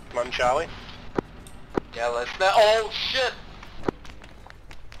 Come on, Charlie. Yeah, let's. Oh shit!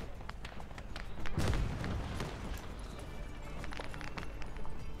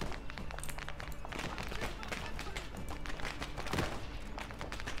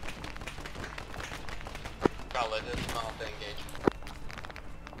 Charlie, dismount, engage.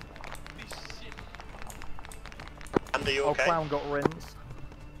 And are you okay? Oh, Clown got rinsed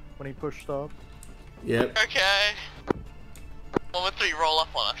when he pushed up. Yep. Okay. 1-3 roll up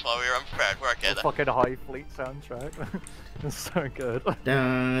on us while we were unprepared. We're okay then. Fucking High Fleet soundtrack. It's so good.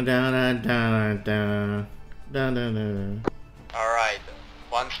 Alright,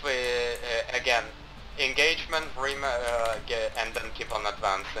 once we, again, engagement, and then keep on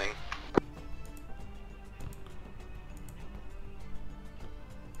advancing.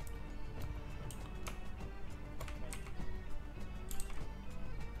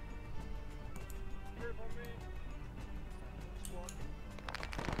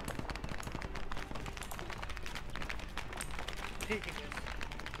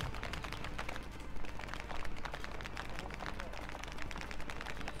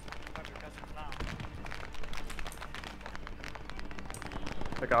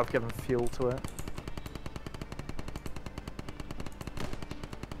 Like I've given fuel to it.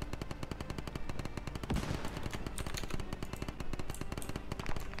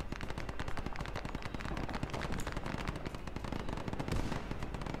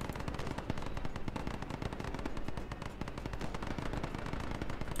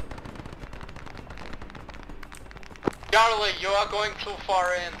 Charlie, you are going too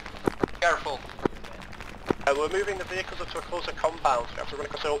far in. Careful. We're moving the vehicles to a closer compound, so we have to run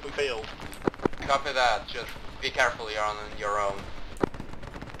across the open field. Copy that, just be careful, you're on your own.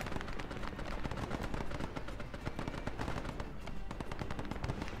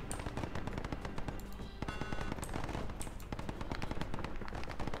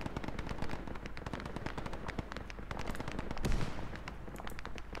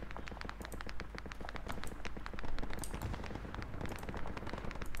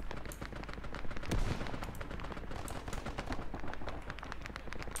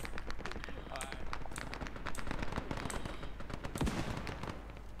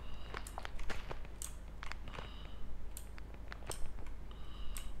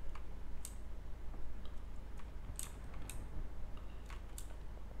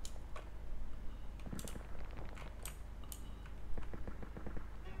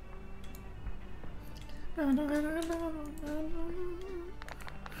 I'm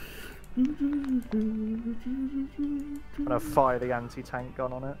gonna fire the anti-tank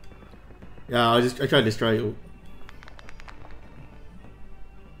gun on it. Yeah, I tried to destroy it.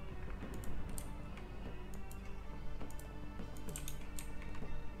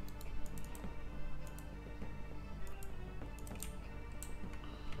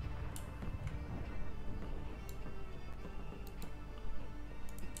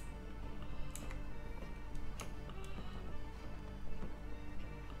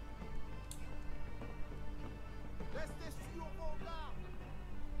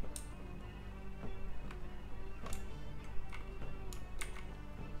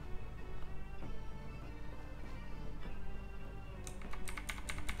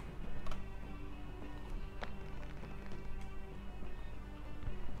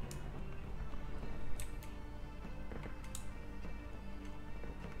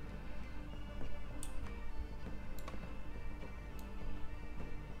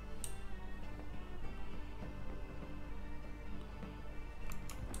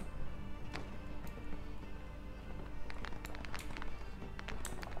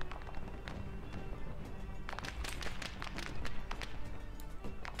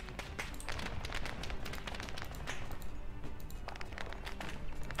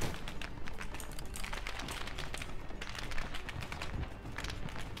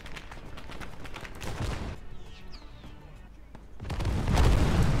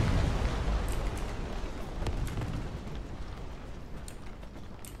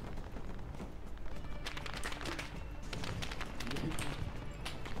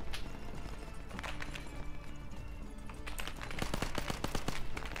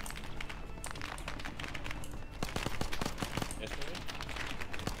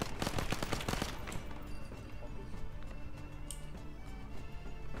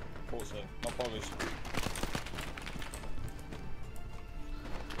 sir, not Polish.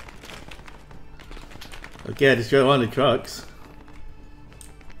 Okay, I destroyed one of the trucks.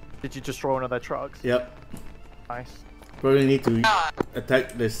 Did you destroy one of their trucks? Yep. Nice. Probably need to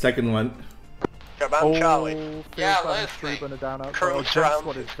attack the second one. Come on, Charlie. Yeah, let's down out. Cruise This around.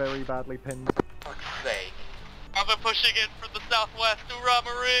 one is very badly pinned. Fuck's sake. I've been pushing in from the southwest to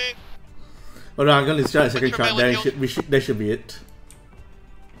Marine. Hold on, I'm gonna destroy the second truck. Ultraviolet That should be it.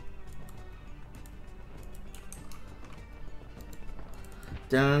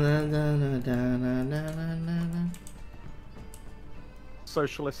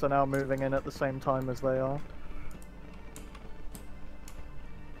 Socialists are now moving in at the same time as they are.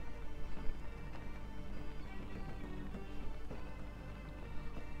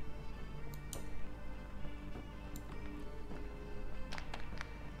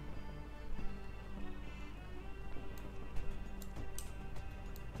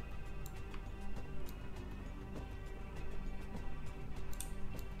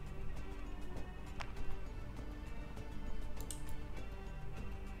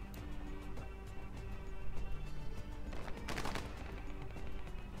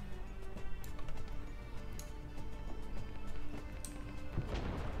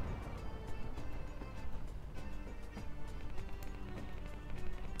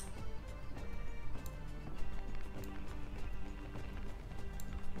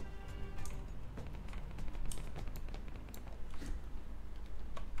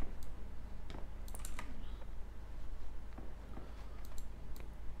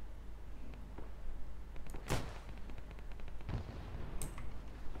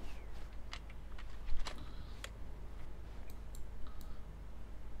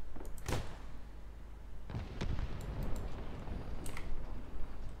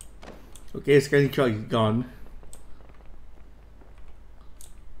 Okay, scanning truck is gone.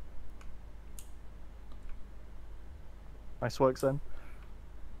 Nice work, then.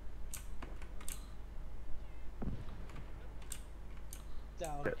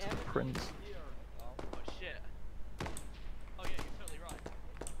 Get to Prince. Oh shit. Oh yeah, you're totally right.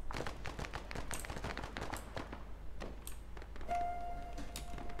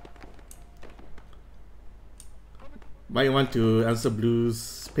 Might want to answer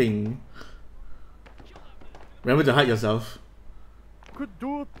Blue's ping. Remember to hide yourself. Good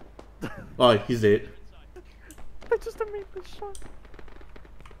dude. Oh, he's dead. I just didn't mean this shot.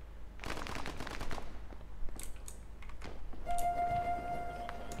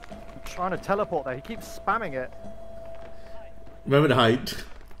 I'm trying to teleport there. He keeps spamming it. Remember to hide.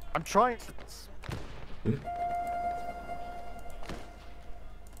 I'm trying to.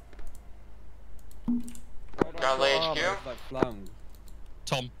 Charlie HQ?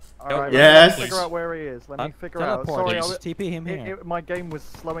 Tom. Alright, yes. figure out where he is. Let me figure out. Sorry, TP him here. My game was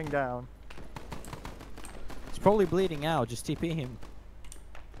slowing down. He's probably bleeding out. Just TP him.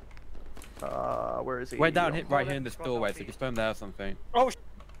 Where is he? We're down hit right here in this doorway, so just phone there or something. Oh,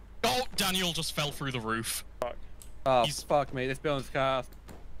 Daniel just fell through the roof. Oh, fuck me, this building's cast.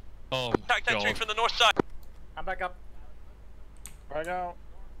 Oh, Attack entering from the north side. I'm back up. Right now.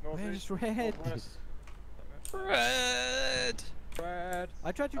 Where's Red? Red.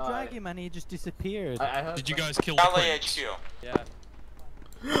 I tried to drag him and he just disappeared. Did you guys kill the Charlie prince? HQ. Yeah.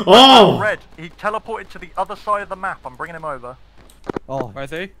 Oh! Red, he teleported to the other side of the map. I'm bringing him over. Oh. Where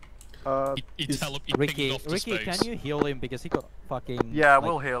is he? He Ricky, pinged off to Ricky, space. can you heal him because he got fucking? Yeah, like,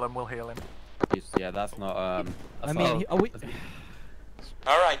 we'll heal him. We'll heal him. Yeah, that's not I mean, are we?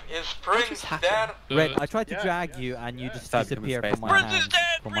 Alright, is Prince dead? Red, I tried to drag you and you just disappeared from my Prince hand. is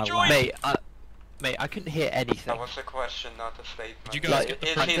dead! From my Rejoice! lap. Mate, I couldn't hear anything. That was a question, not a statement. Did you guys get the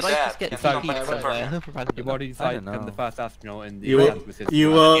Is prince? he Did I dead? just get Can TP somebody confirm? somewhere? Your body's I like don't know. the first astronaut in the You were- Advance system.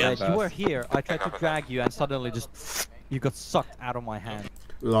 you were- Yeah, you were here. I tried to drag you and suddenly just you got sucked out of my hand.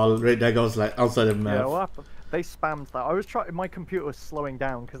 Lol, Red, that goes like outside the map. Yeah, what happened? They spammed that. I was trying. My computer was slowing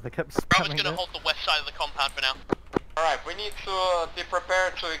down because they kept Bravo's spamming gonna it. hold the west side of the compound for now. Alright, we need to be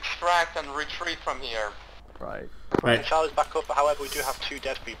prepared to extract and retreat from here. Right. Right. Charlie's back up, but however we do have 2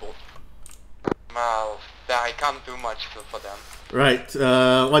 dead people. Well, I can't do much for them. Right,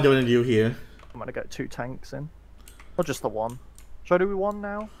 what do you want to do here? I'm gonna get 2 tanks in. Or just the one. Should I do 1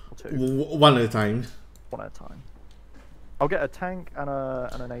 now? Or 2? One at a time. 1 at a time. I'll get a tank and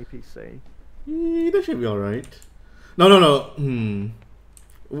an APC. That should be alright. No.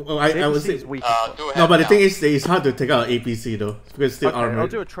 I would say... No, but the thing is, it's hard to take out APC though, because it's still Okay, armored. I'll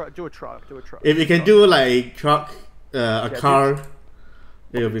do a truck. If you can do like truck, a car,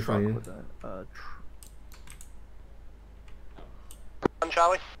 it'll be fine. On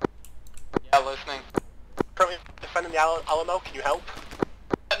Charlie? Yeah, listening. Currently defending the Alamo, can you help?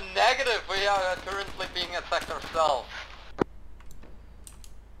 Negative, we are currently being attacked ourselves.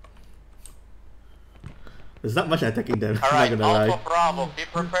 There's not much attacking them, Alright, I'm not gonna Alpha lie. Bravo, be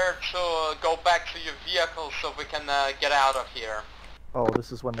prepared to go back to your vehicles so we can get out of here. Oh,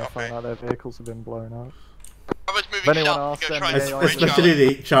 this is when they find out their vehicles have been blown up. I was If moving anyone south asks to go them, try the and AI Especially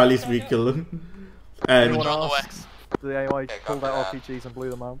the Charlie's vehicle. And anyone asks, the AI pulled out RPGs and blew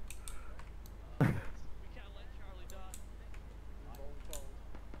them up.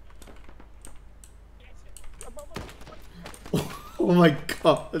 oh my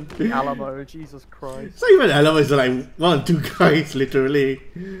god. Alamo, Jesus Christ. It's not even Alamo, it's like 1 or 2 guys literally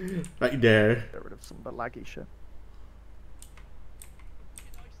right there. Get rid of some of the laggy shit.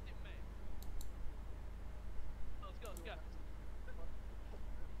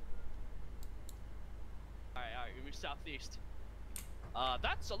 Alright, we move southeast.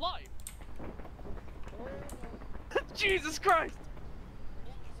 That's alive! Jesus Christ!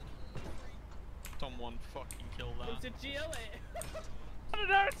 Someone fucking kill that. It's a GLA! I don't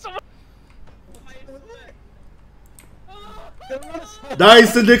know, it's someone... Die,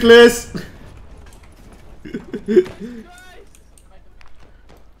 Syndicalist!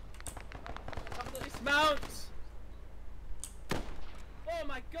 Dismount! Oh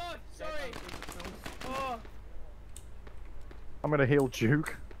my god, sorry! Oh. I'm gonna heal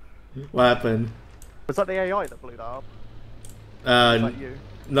Duke. What happened? Was that the AI that blew that up? Was that you?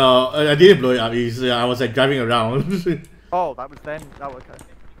 No, I didn't blow it up. I was like driving around. Oh, that was them? Oh, okay.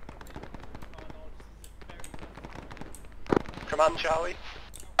 Command Charlie.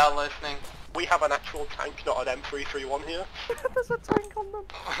 Listening. We have an actual tank, not an M331 here. There's a tank on them.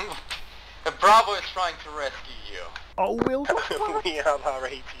 Bravo is trying to rescue you. Oh, Will. We have our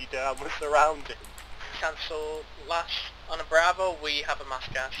AT down, we're surrounded. Cancel lash on a Bravo, we have a mass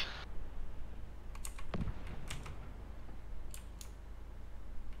gas.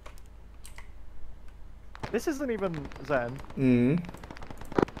 This isn't even Zen.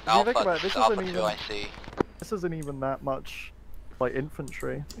 Alpha, This Alpha isn't 2, even. I see. This isn't even that much, like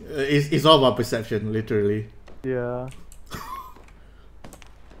infantry. It's all about perception, literally. Yeah.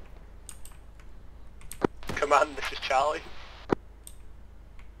 Command, this is Charlie.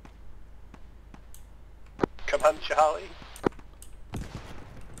 Command Charlie.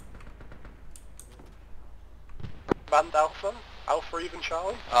 Command Alpha. Alpha even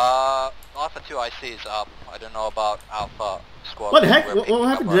Charlie. Alpha 2 I see is up. I don't know about Alpha Squad. What the heck? What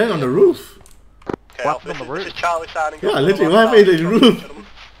happened to them on the roof? Okay, Alpha, this is Charlie signing. Yeah, literally, what happened to the roof?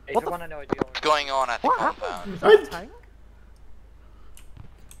 What's going on at the compound?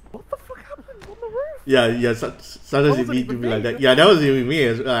 What the fuck happened on the roof? Yeah, sometimes it need to be like that. Yeah, that was even me.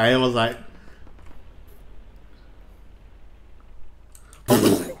 I was like...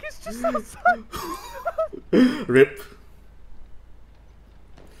 It's just outside. Rip.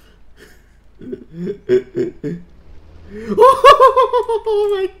 Oh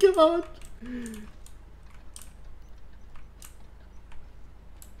my god!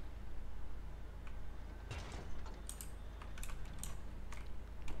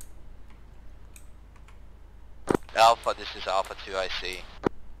 Alpha, this is Alpha 2 I see.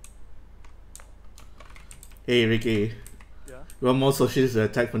 Hey Ricky. Yeah? You want more socialists to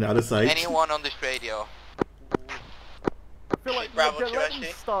attack from the other side? Anyone on this radio? I feel like let them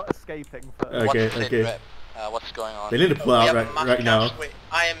start escaping first. Okay. What's going on? They need to pull out right now.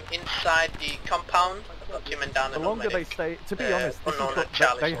 I am inside the compound. I've got 2 men down. The longer they stay, to be honest, this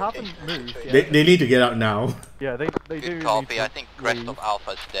they haven't moved yet. They need to get out now. Yeah, they do. Copy. I think rest of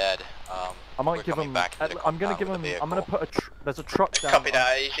Alpha's dead. I might give them. I'm gonna give them. I'm gonna put a. There's a truck down. Copy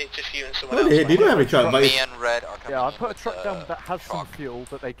that. Is it just you and someone else? They don't have a truck, but me and Red are coming. Yeah, I put a truck down that has some fuel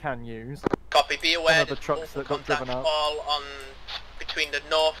that they can use. Copy. Be aware the trucks that got driven out. all on between the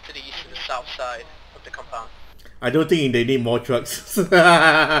north to the east and the south side of the compound. I don't think they need more trucks.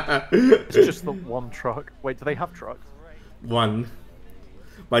 It's just the one truck. Wait, do they have trucks? One.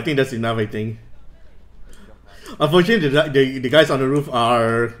 But I think that's enough, I think. Unfortunately, the guys on the roof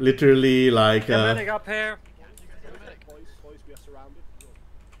are literally like... medic up here!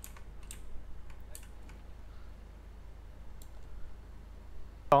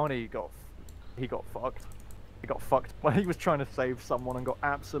 Barney he got fucked. He got fucked when he was trying to save someone and got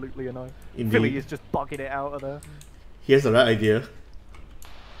absolutely annoyed. Indeed. Philly is just bugging it out of there. He has the right idea.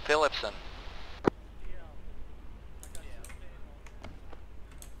 Phillipson.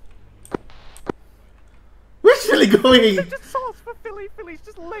 Where's Philly going? They just sauce for Philly. Philly's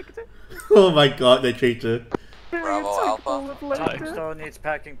just legged it. Oh my god, that traitor. Bravo Alpha. Timestone needs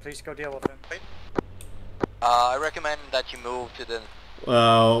packing. Please go deal with him. I recommend that you move to the What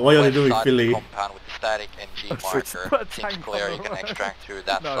are you doing with Philly? Compound with the static MG marker. Seems clear, you can extract through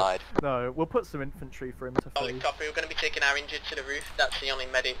that side. No, we'll put some infantry for him to Only face. copy, we're going to be taking our injured to the roof. That's the only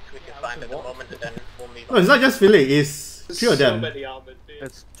medic we can find at the moment, and then we'll move on. No, it's not just Philly, it's 3 of them.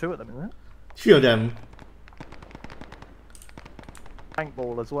 It's 2 of them, isn't it? 3 of them. Tank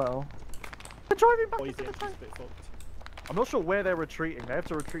ball as well. They're driving back into the tank. I'm not sure where they're retreating. They have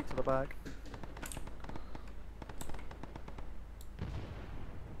to retreat to the back.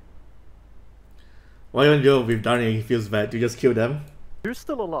 What are you gonna do with Darnie? He feels bad. Do you just kill them? Who's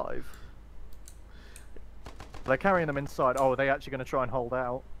still alive? They're carrying them inside. Oh, are they actually going to try and hold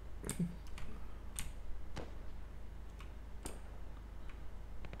out?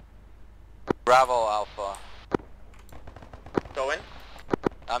 Bravo Alpha. Go in.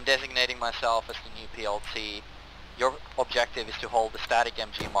 I'm designating myself as the new PLT. Your objective is to hold the static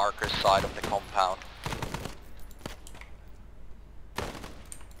MG marker side of the compound.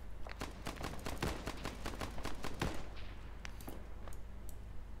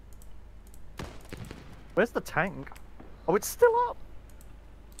 Where's the tank? Oh, it's still up!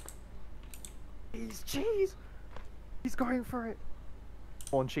 Cheese! He's going for it!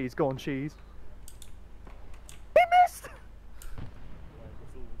 Go on, Cheese, go on, Cheese. He missed!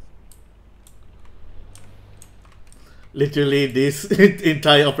 Literally, this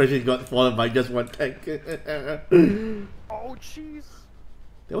entire operation got followed by just one tank. Oh, Cheese!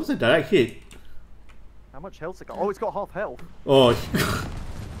 That was a direct hit. How much health's it got? Oh, it's got half health. Oh.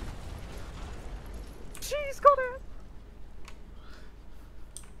 She's got it!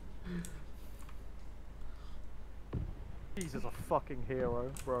 He's a fucking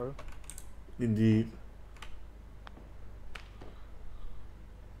hero, bro. Indeed.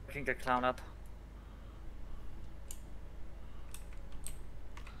 Looking to clown up.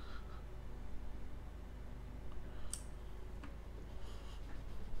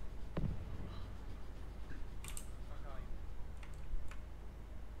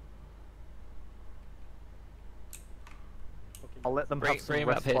 I'll let them have some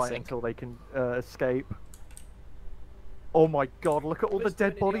respite until they can escape. Oh my god, look at all the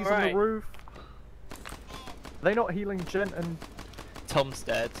dead bodies on the roof! Are they not healing Gent and... Tom's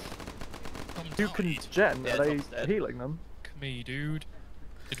dead. Duke and Gent, are they healing them? Come here, dude.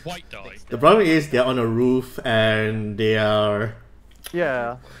 Did White die? The problem is they're on a roof and they are...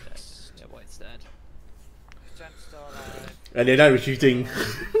 Yeah. Yeah, White's dead. Gent's still alive. And they're not retreating.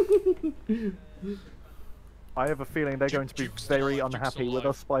 I have a feeling they're going to be very unhappy with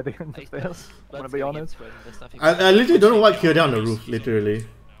us by the end of this. I'm gonna be honest. I literally don't know what killed down the roof, literally.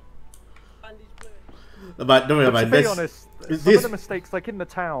 But don't worry about it. To be honest, some of the mistakes, like in the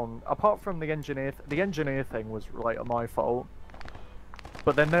town, apart from the engineer thing was like my fault.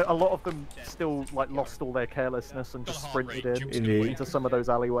 But then a lot of them still like lost all their carelessness and just sprinted into some of those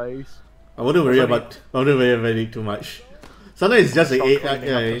alleyways. I wouldn't worry about it too much. Sometimes it's just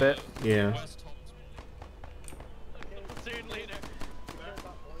a yeah.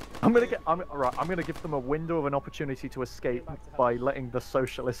 I'm gonna give them a window of an opportunity to escape by letting the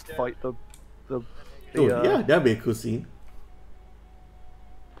Socialist fight the yeah, that'd be a cool scene.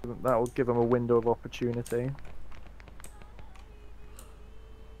 That will give them a window of opportunity.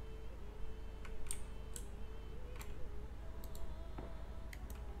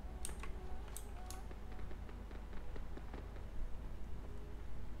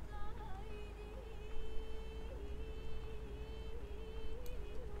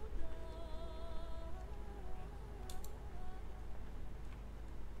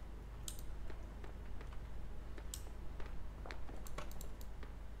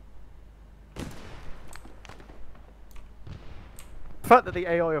 The fact that the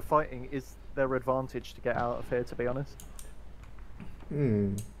AI are fighting is their advantage to get out of here, to be honest.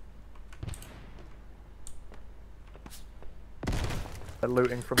 Hmm. They're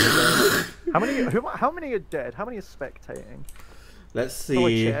looting from the dead. How many are dead? How many are spectating? Let's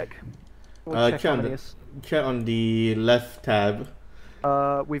see. Check on the left tab.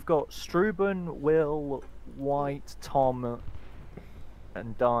 We've got Struben, Will, White, Tom,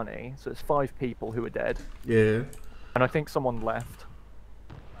 and Darnie. So it's 5 people who are dead. Yeah. And I think someone left.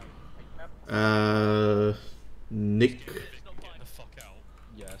 Nick.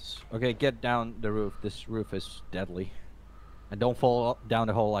 Yes. Okay, get down the roof. This roof is deadly. And don't fall down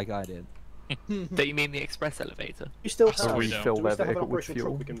the hole like I did. Do you mean the express elevator? You still have, do we still have an operational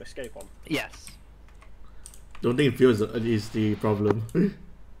truck we can escape on? Yes. Don't think fuel is the problem.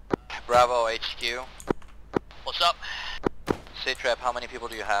 Bravo HQ. What's up? Citrep, how many people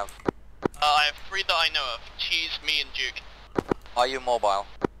do you have? I have 3 that I know of. Cheese, me, and Duke. Are you mobile?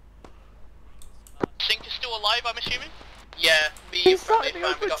 Sink is still alive, I'm assuming? Yeah, me, friendly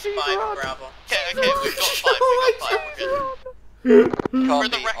fine, we got 5 on Bravo. Okay, we've got 5, we're good. For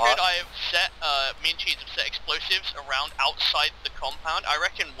the record, I have set, me and Cheese have set explosives around outside the compound. I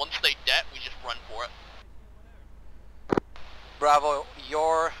reckon once they det, we just run for it. Bravo,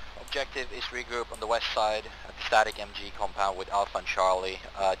 your objective is regroup on the west side at the static MG compound with Alpha and Charlie.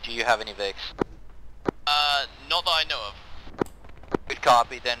 Do you have any Vicks? Not that I know of. Good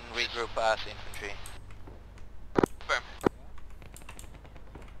copy, then regroup as infantry. Firm.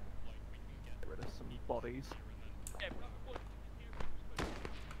 Get rid of some bodies.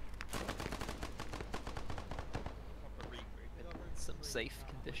 Some safe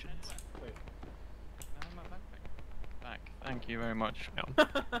conditions. Back. Thank you very much.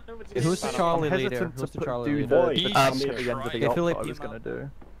 Who's the Charlie leader? Who's the Charlie leader? At the end of the op I was going to do.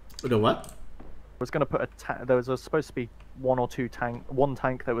 The what? I was going to put a there was supposed to be one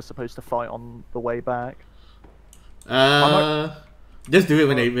tank that was supposed to fight on the way back. Just do it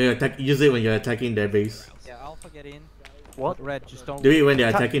when they attack. Use it when you're attacking their base. Yeah, Alpha get in. What? Red, just don't. Do it when they're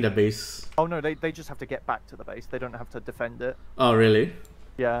attacking the base. Oh no, they just have to get back to the base. They don't have to defend it. Oh really?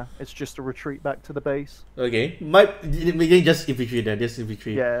 Yeah, it's just a retreat back to the base. Okay, maybe just infantry then. Just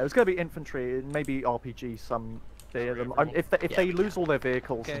infantry. Yeah, it was going to be infantry, maybe RPG. Some of them. If they lose all their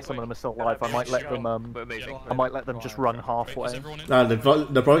vehicles and some of them are still alive, I might let them just run halfway. Nah, the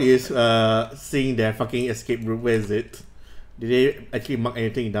problem is seeing their fucking escape route. Where is it? Did they actually mark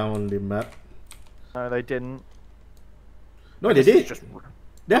anything down on the map? No, they didn't. No, they did.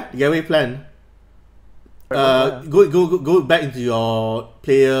 Yeah, the getaway plan. Go back into your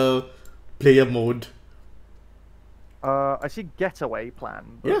player mode. I see getaway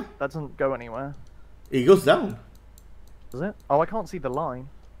plan, but yeah, that doesn't go anywhere. It goes down. Does it? Oh, I can't see the line.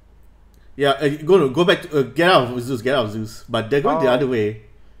 Yeah, go back to get out of Zeus. But they're going the other way.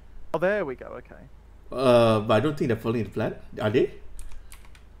 Oh, there we go. Okay. But I don't think they're following the plan. Are they?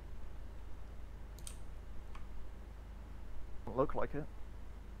 Doesn't look like it.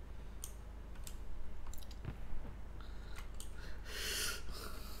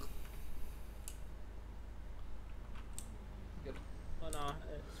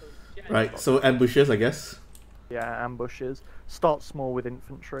 Right, so ambushes, I guess. Yeah, ambushes. Start small with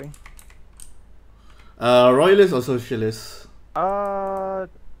infantry. Royalist or Socialist?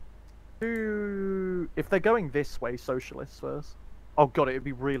 If they're going this way, Socialists first. Oh god, it would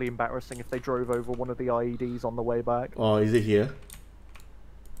be really embarrassing if they drove over one of the IEDs on the way back. Oh, is it here?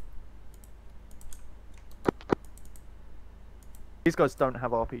 These guys don't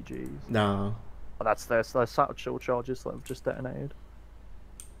have RPGs. No. Oh, that's their satchel charges that have just detonated.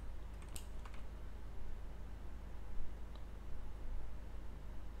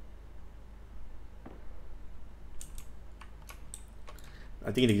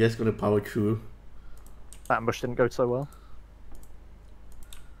 I think they're just gonna power through. That ambush didn't go so well.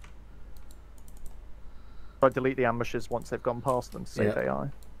 I delete the ambushes once they've gone past them to save AI.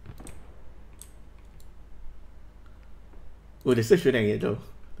 Oh, they're still shooting it though.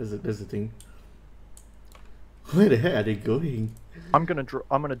 That's the thing. Where the heck are they going? I'm gonna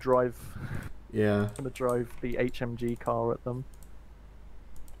drive. Yeah. I'm gonna drive the HMG car at them.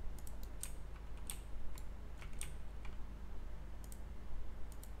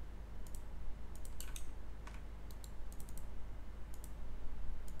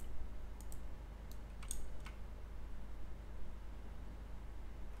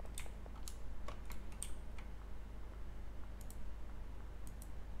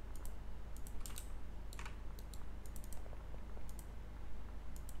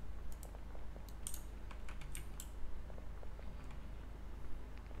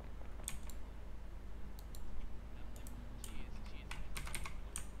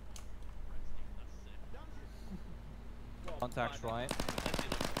 Contacts right.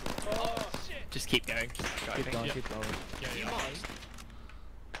 Oh, just keep going. Keep going.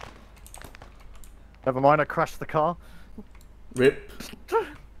 Never mind, I crashed the car. Rip.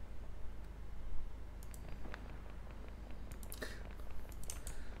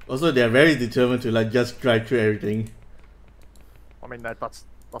 Also, they're very determined to like just drive through everything. I mean, that's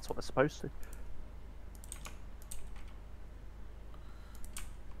what they're supposed to.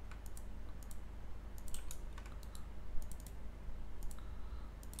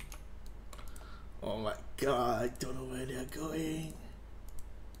 Oh my god, I don't know where they're going.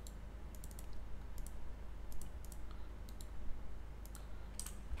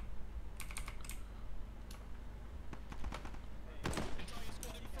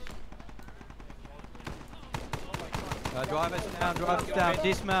 Drive us down,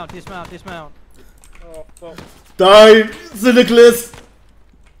 dismount. Oh, fuck. Die, Syndicalist!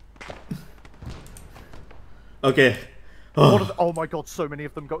 Okay, Oh. Oh my god, so many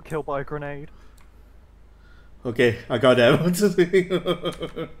of them got killed by a grenade. Okay, I got them.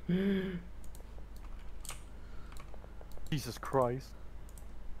 Jesus Christ.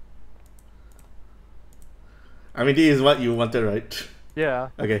 I mean, this is what you wanted, right? Yeah.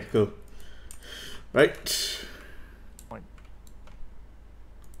 Okay, cool. Right.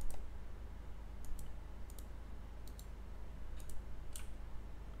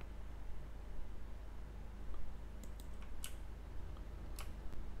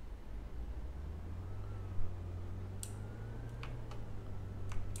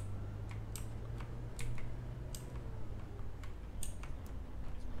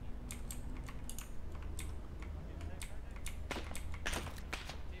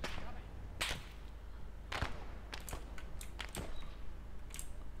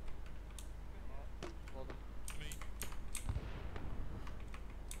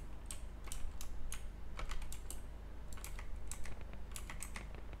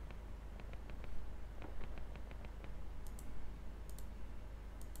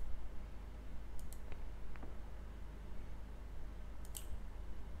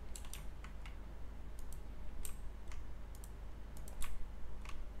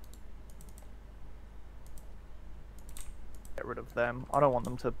 Get rid of them. I don't want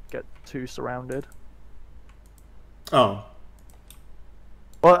them to get too surrounded. Oh.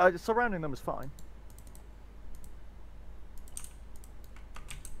 Well, surrounding them is fine.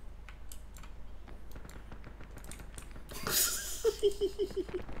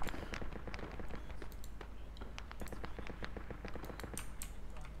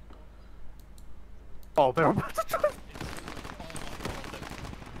 Oh, they're about to try.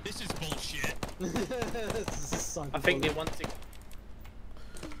 This is bullshit. I think they want to.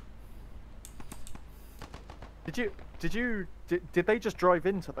 Did they just drive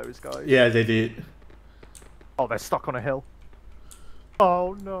into those guys? Yeah, they did. Oh, they're stuck on a hill.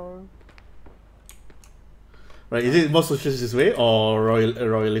 Oh no. Right, is it more socialist this way or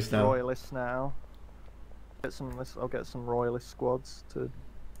royalist now? Royalist now. I'll get some royalist squads to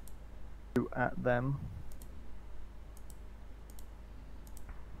shoot at them.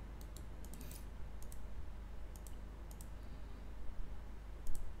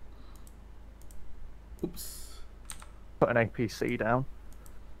 Oops. Put an APC down.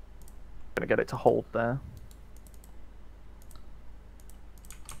 Gonna get it to hold there.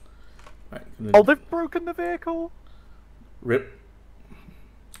 Right, oh, they've broken the vehicle. Rip.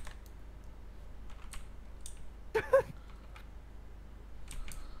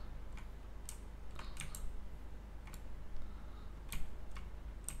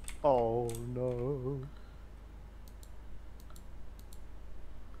 Oh no.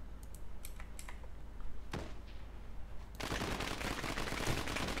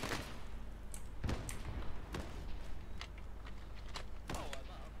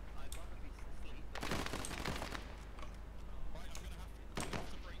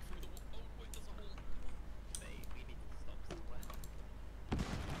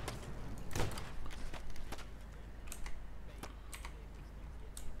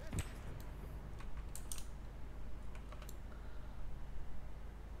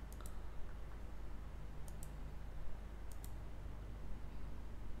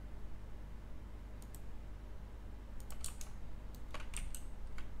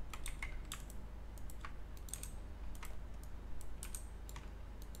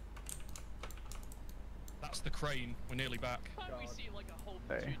 That's the crane. We're nearly back. Can't we see like a whole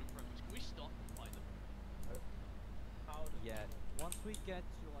platoon in front of us? Can we stop and find them? Yeah, once we get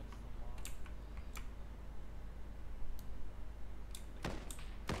to like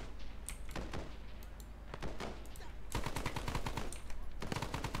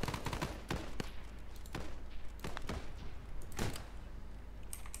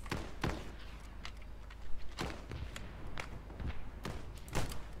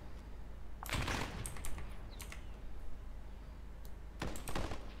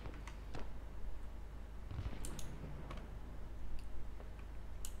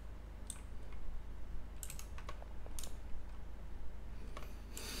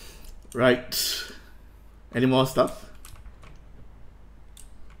Right. Any more stuff?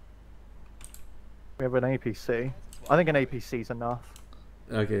 We have an APC. I think an APC is enough.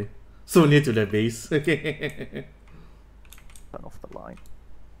 Okay. So near to the base. Okay. Turn off the light.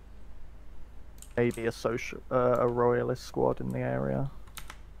 Maybe a royalist squad in the area.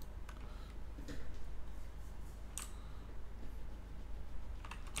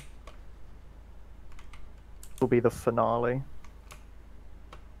 Will be the finale.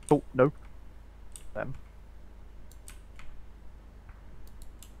 Oh, no. Them.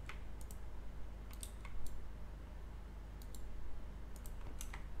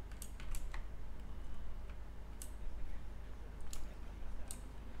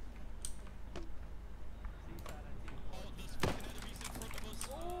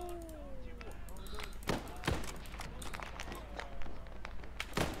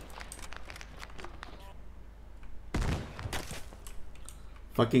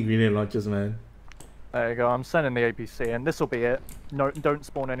 Fucking grenade launchers, man. There you go, I'm sending the APC in. This'll be it. No, don't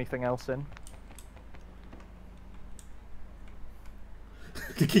spawn anything else in.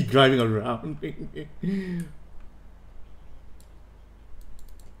 They keep driving around.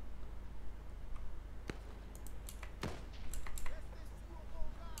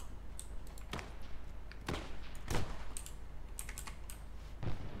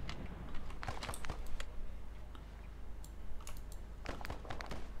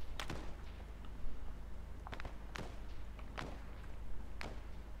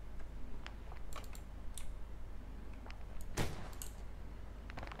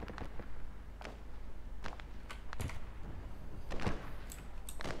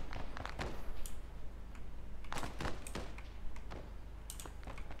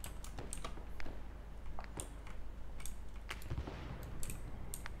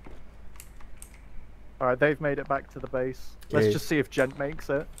 Alright, they've made it back to the base. Let's just see if Gent makes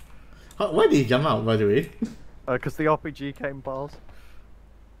it. Why did he jump out, by the way? Because the RPG came past.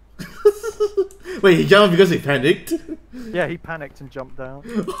 Wait, he jumped because he panicked? Yeah, he panicked and jumped down.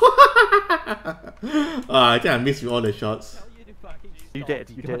 I think I missed all the shots. You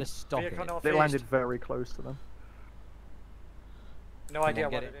did. Stop it. They landed very close to them. No idea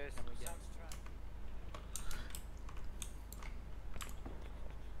what it is.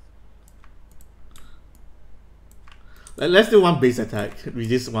 Let's do one base attack with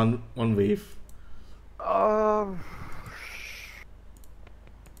this one wave.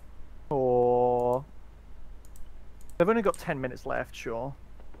 Or they've only got 10 minutes left, sure.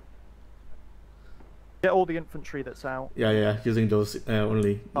 Get all the infantry that's out. Yeah, using those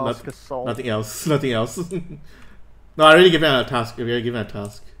only. Assault. Nothing else. Nothing else. No, I already given a task. I already given a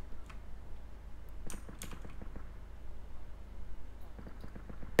task.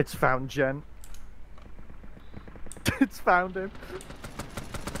 It's found Gent. It's found him.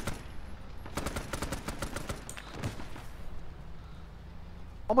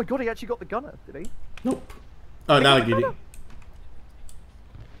 Oh my god, he actually got the gunner, did he? Nope. Oh, now I get it.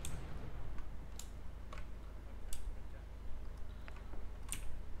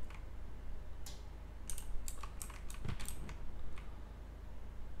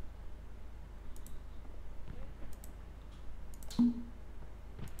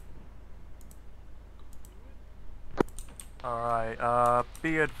 Alright,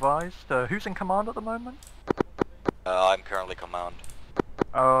 be advised, who's in command at the moment? I'm currently command.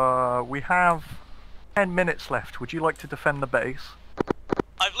 We have 10 minutes left. Would you like to defend the base?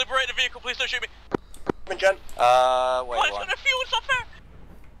 I've liberated a vehicle, please don't shoot me. Come in, Jen. Wait Why is one. there no fuel? It's not fair.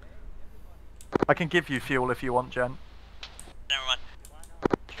 I can give you fuel if you want, Jen. Never mind.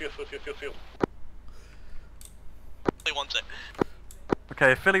 Fuel. He wants it.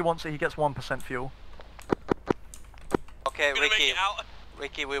 Okay, if Philly wants it, he gets 1% fuel. Okay,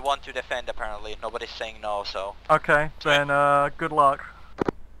 Ricky, we want to defend apparently. Nobody's saying no, so... Okay, then good luck.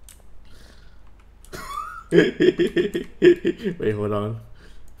 Wait, hold on.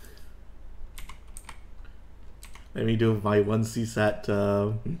 Let me do my one CSAT.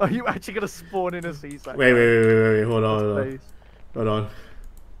 Are you actually gonna spawn in a CSAT? Wait, hold on. Hold on.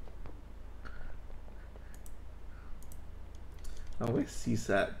 Oh, where's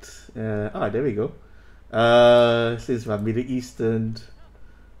CSAT? There we go. This is my Middle Eastern.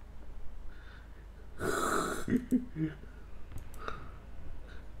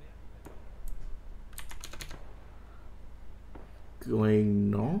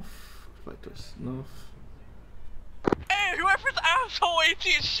 Going north. Fighters north. Hey, whoever's asshole AT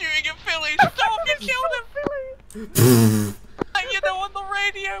is shooting at Philly, stop! You killed him, Philly! Like, you know, on the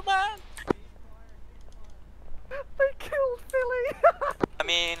radio, man. They killed Philly! I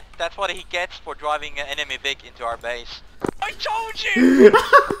mean, that's what he gets for driving an enemy Vic into our base. I told you!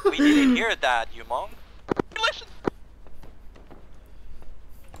 We didn't hear that, you mong. Listen!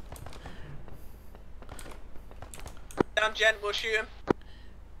 Down, Jen, we'll shoot him.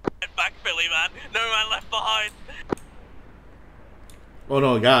 Get back, Philly, man. No man left behind. Oh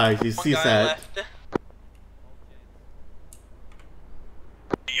no, guys, he's One guy CSAT. left.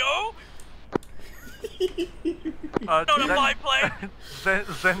 Yo! Not a my play!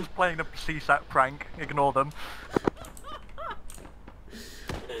 Zen's playing a CSAT prank, ignore them.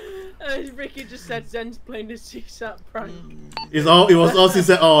 Ricky just said Zen's playing a CSAT prank. It was all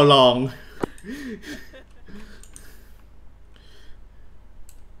CSAT all along.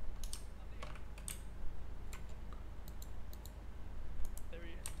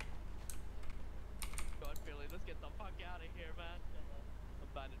 God, Philly, let's get the fuck out of here, man. I'm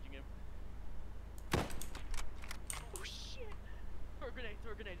bandaging him. Oh shit! Throw a grenade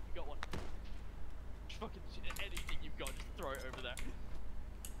if you got one. Just fucking anything you've got, just throw it over there.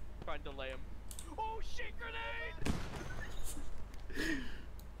 try and delay him. Oh shit, grenade!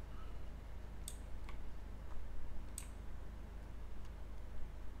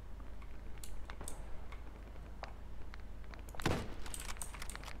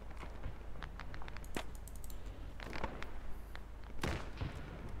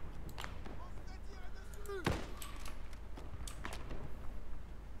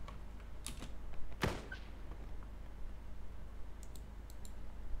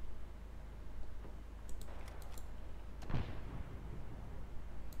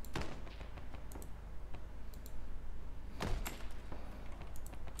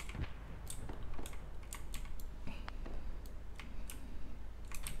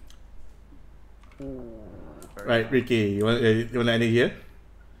 Right, Ricky, you want any here?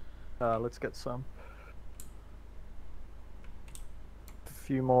 Let's get some. A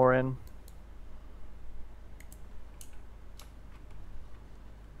few more in.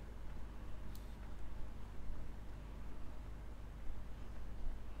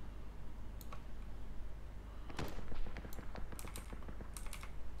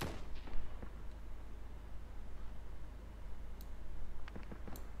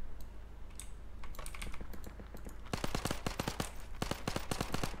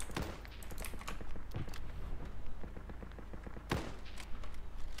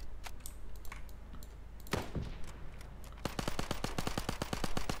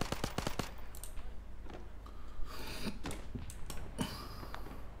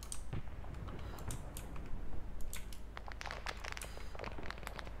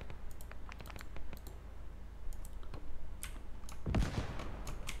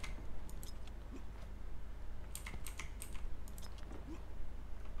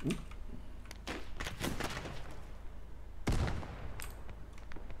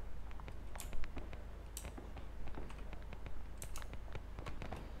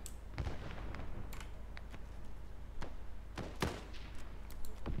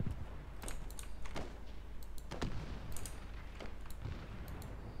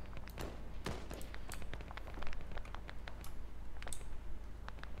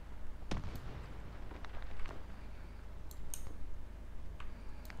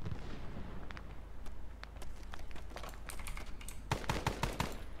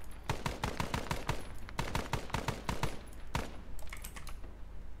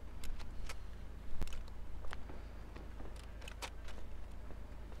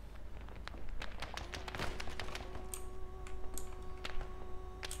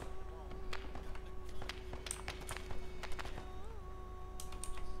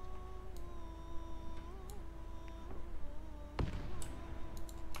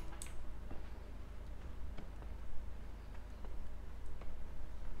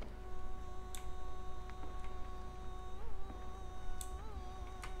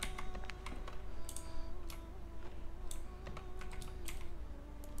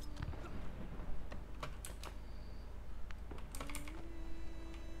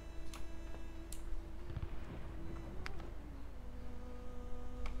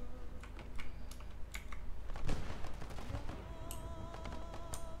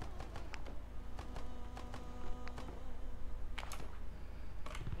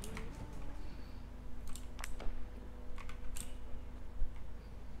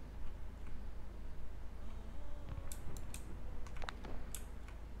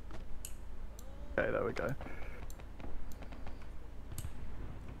 Okay, there we go.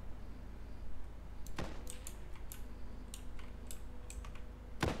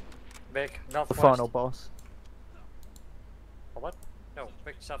 Big, The northwest. final boss. Oh, what? No,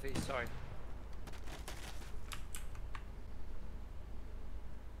 big southeast, sorry.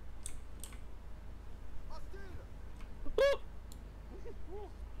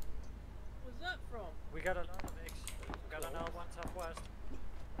 Where's that from? We got another mix. We got another one southwest.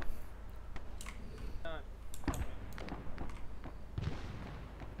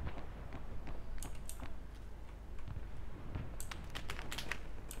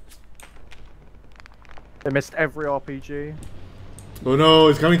 They missed every RPG. Oh no,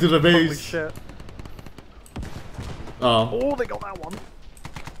 it's coming to the base. Holy shit. Oh. Oh, they got that one.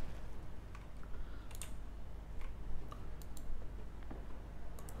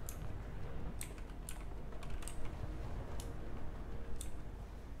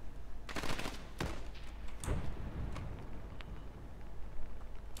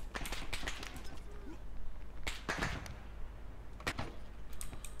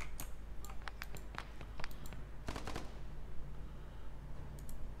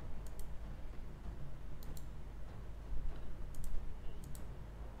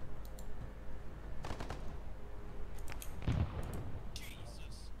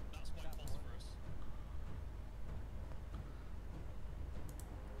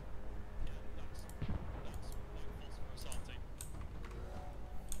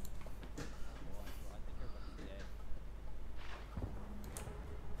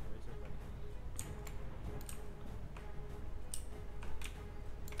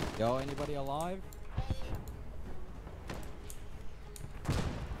 Yo, anybody alive?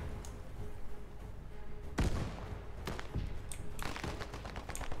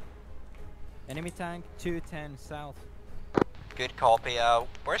 Enemy tank 210 south. Good copy.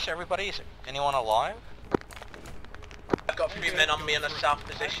 Where's everybody? Is anyone alive? I've got 3 men on me in a south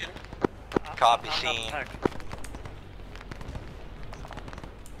position. Copy, scene.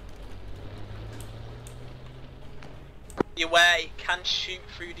 You aware you can shoot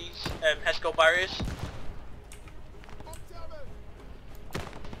through these Hesco barriers?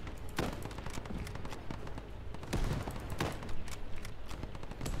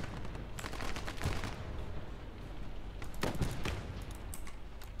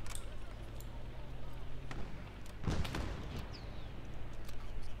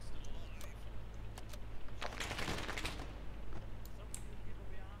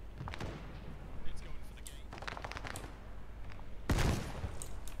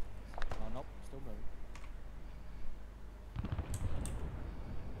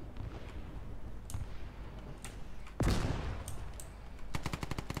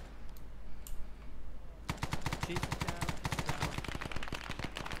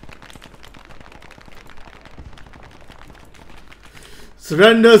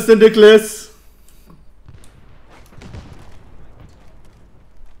 Surrender, Syndicalist!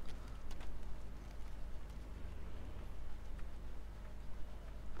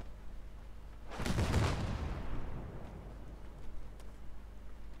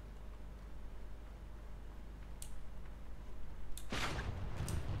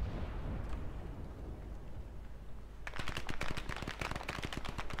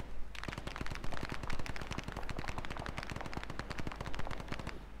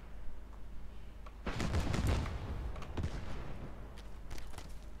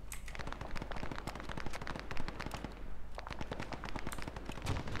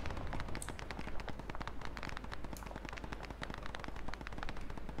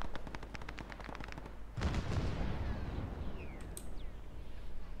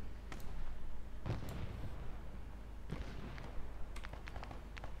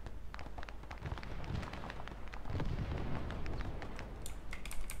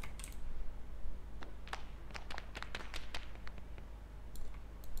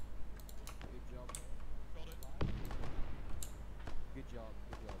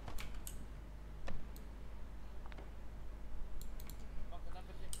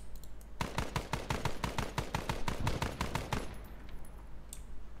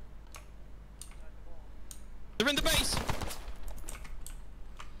 They're in the base!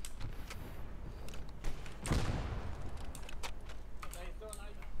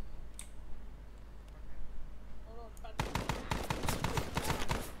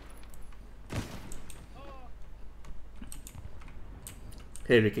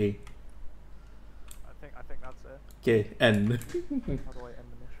 Hey Ricky. I think that's it. Okay, end. How do I end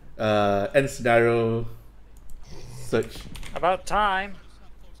the mission? End scenario. Search. About time.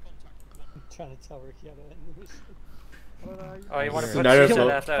 I'm trying to tell Ricky how to end the mission. Oh, you want to put Scenario Zeus flow.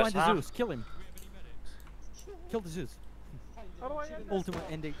 in after us, Find the huh? Zeus, kill him. Kill the Zeus. How do I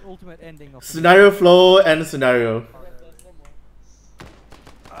end it? Ultimate ending of Scenario flow and scenario.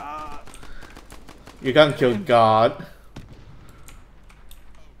 You can't kill God.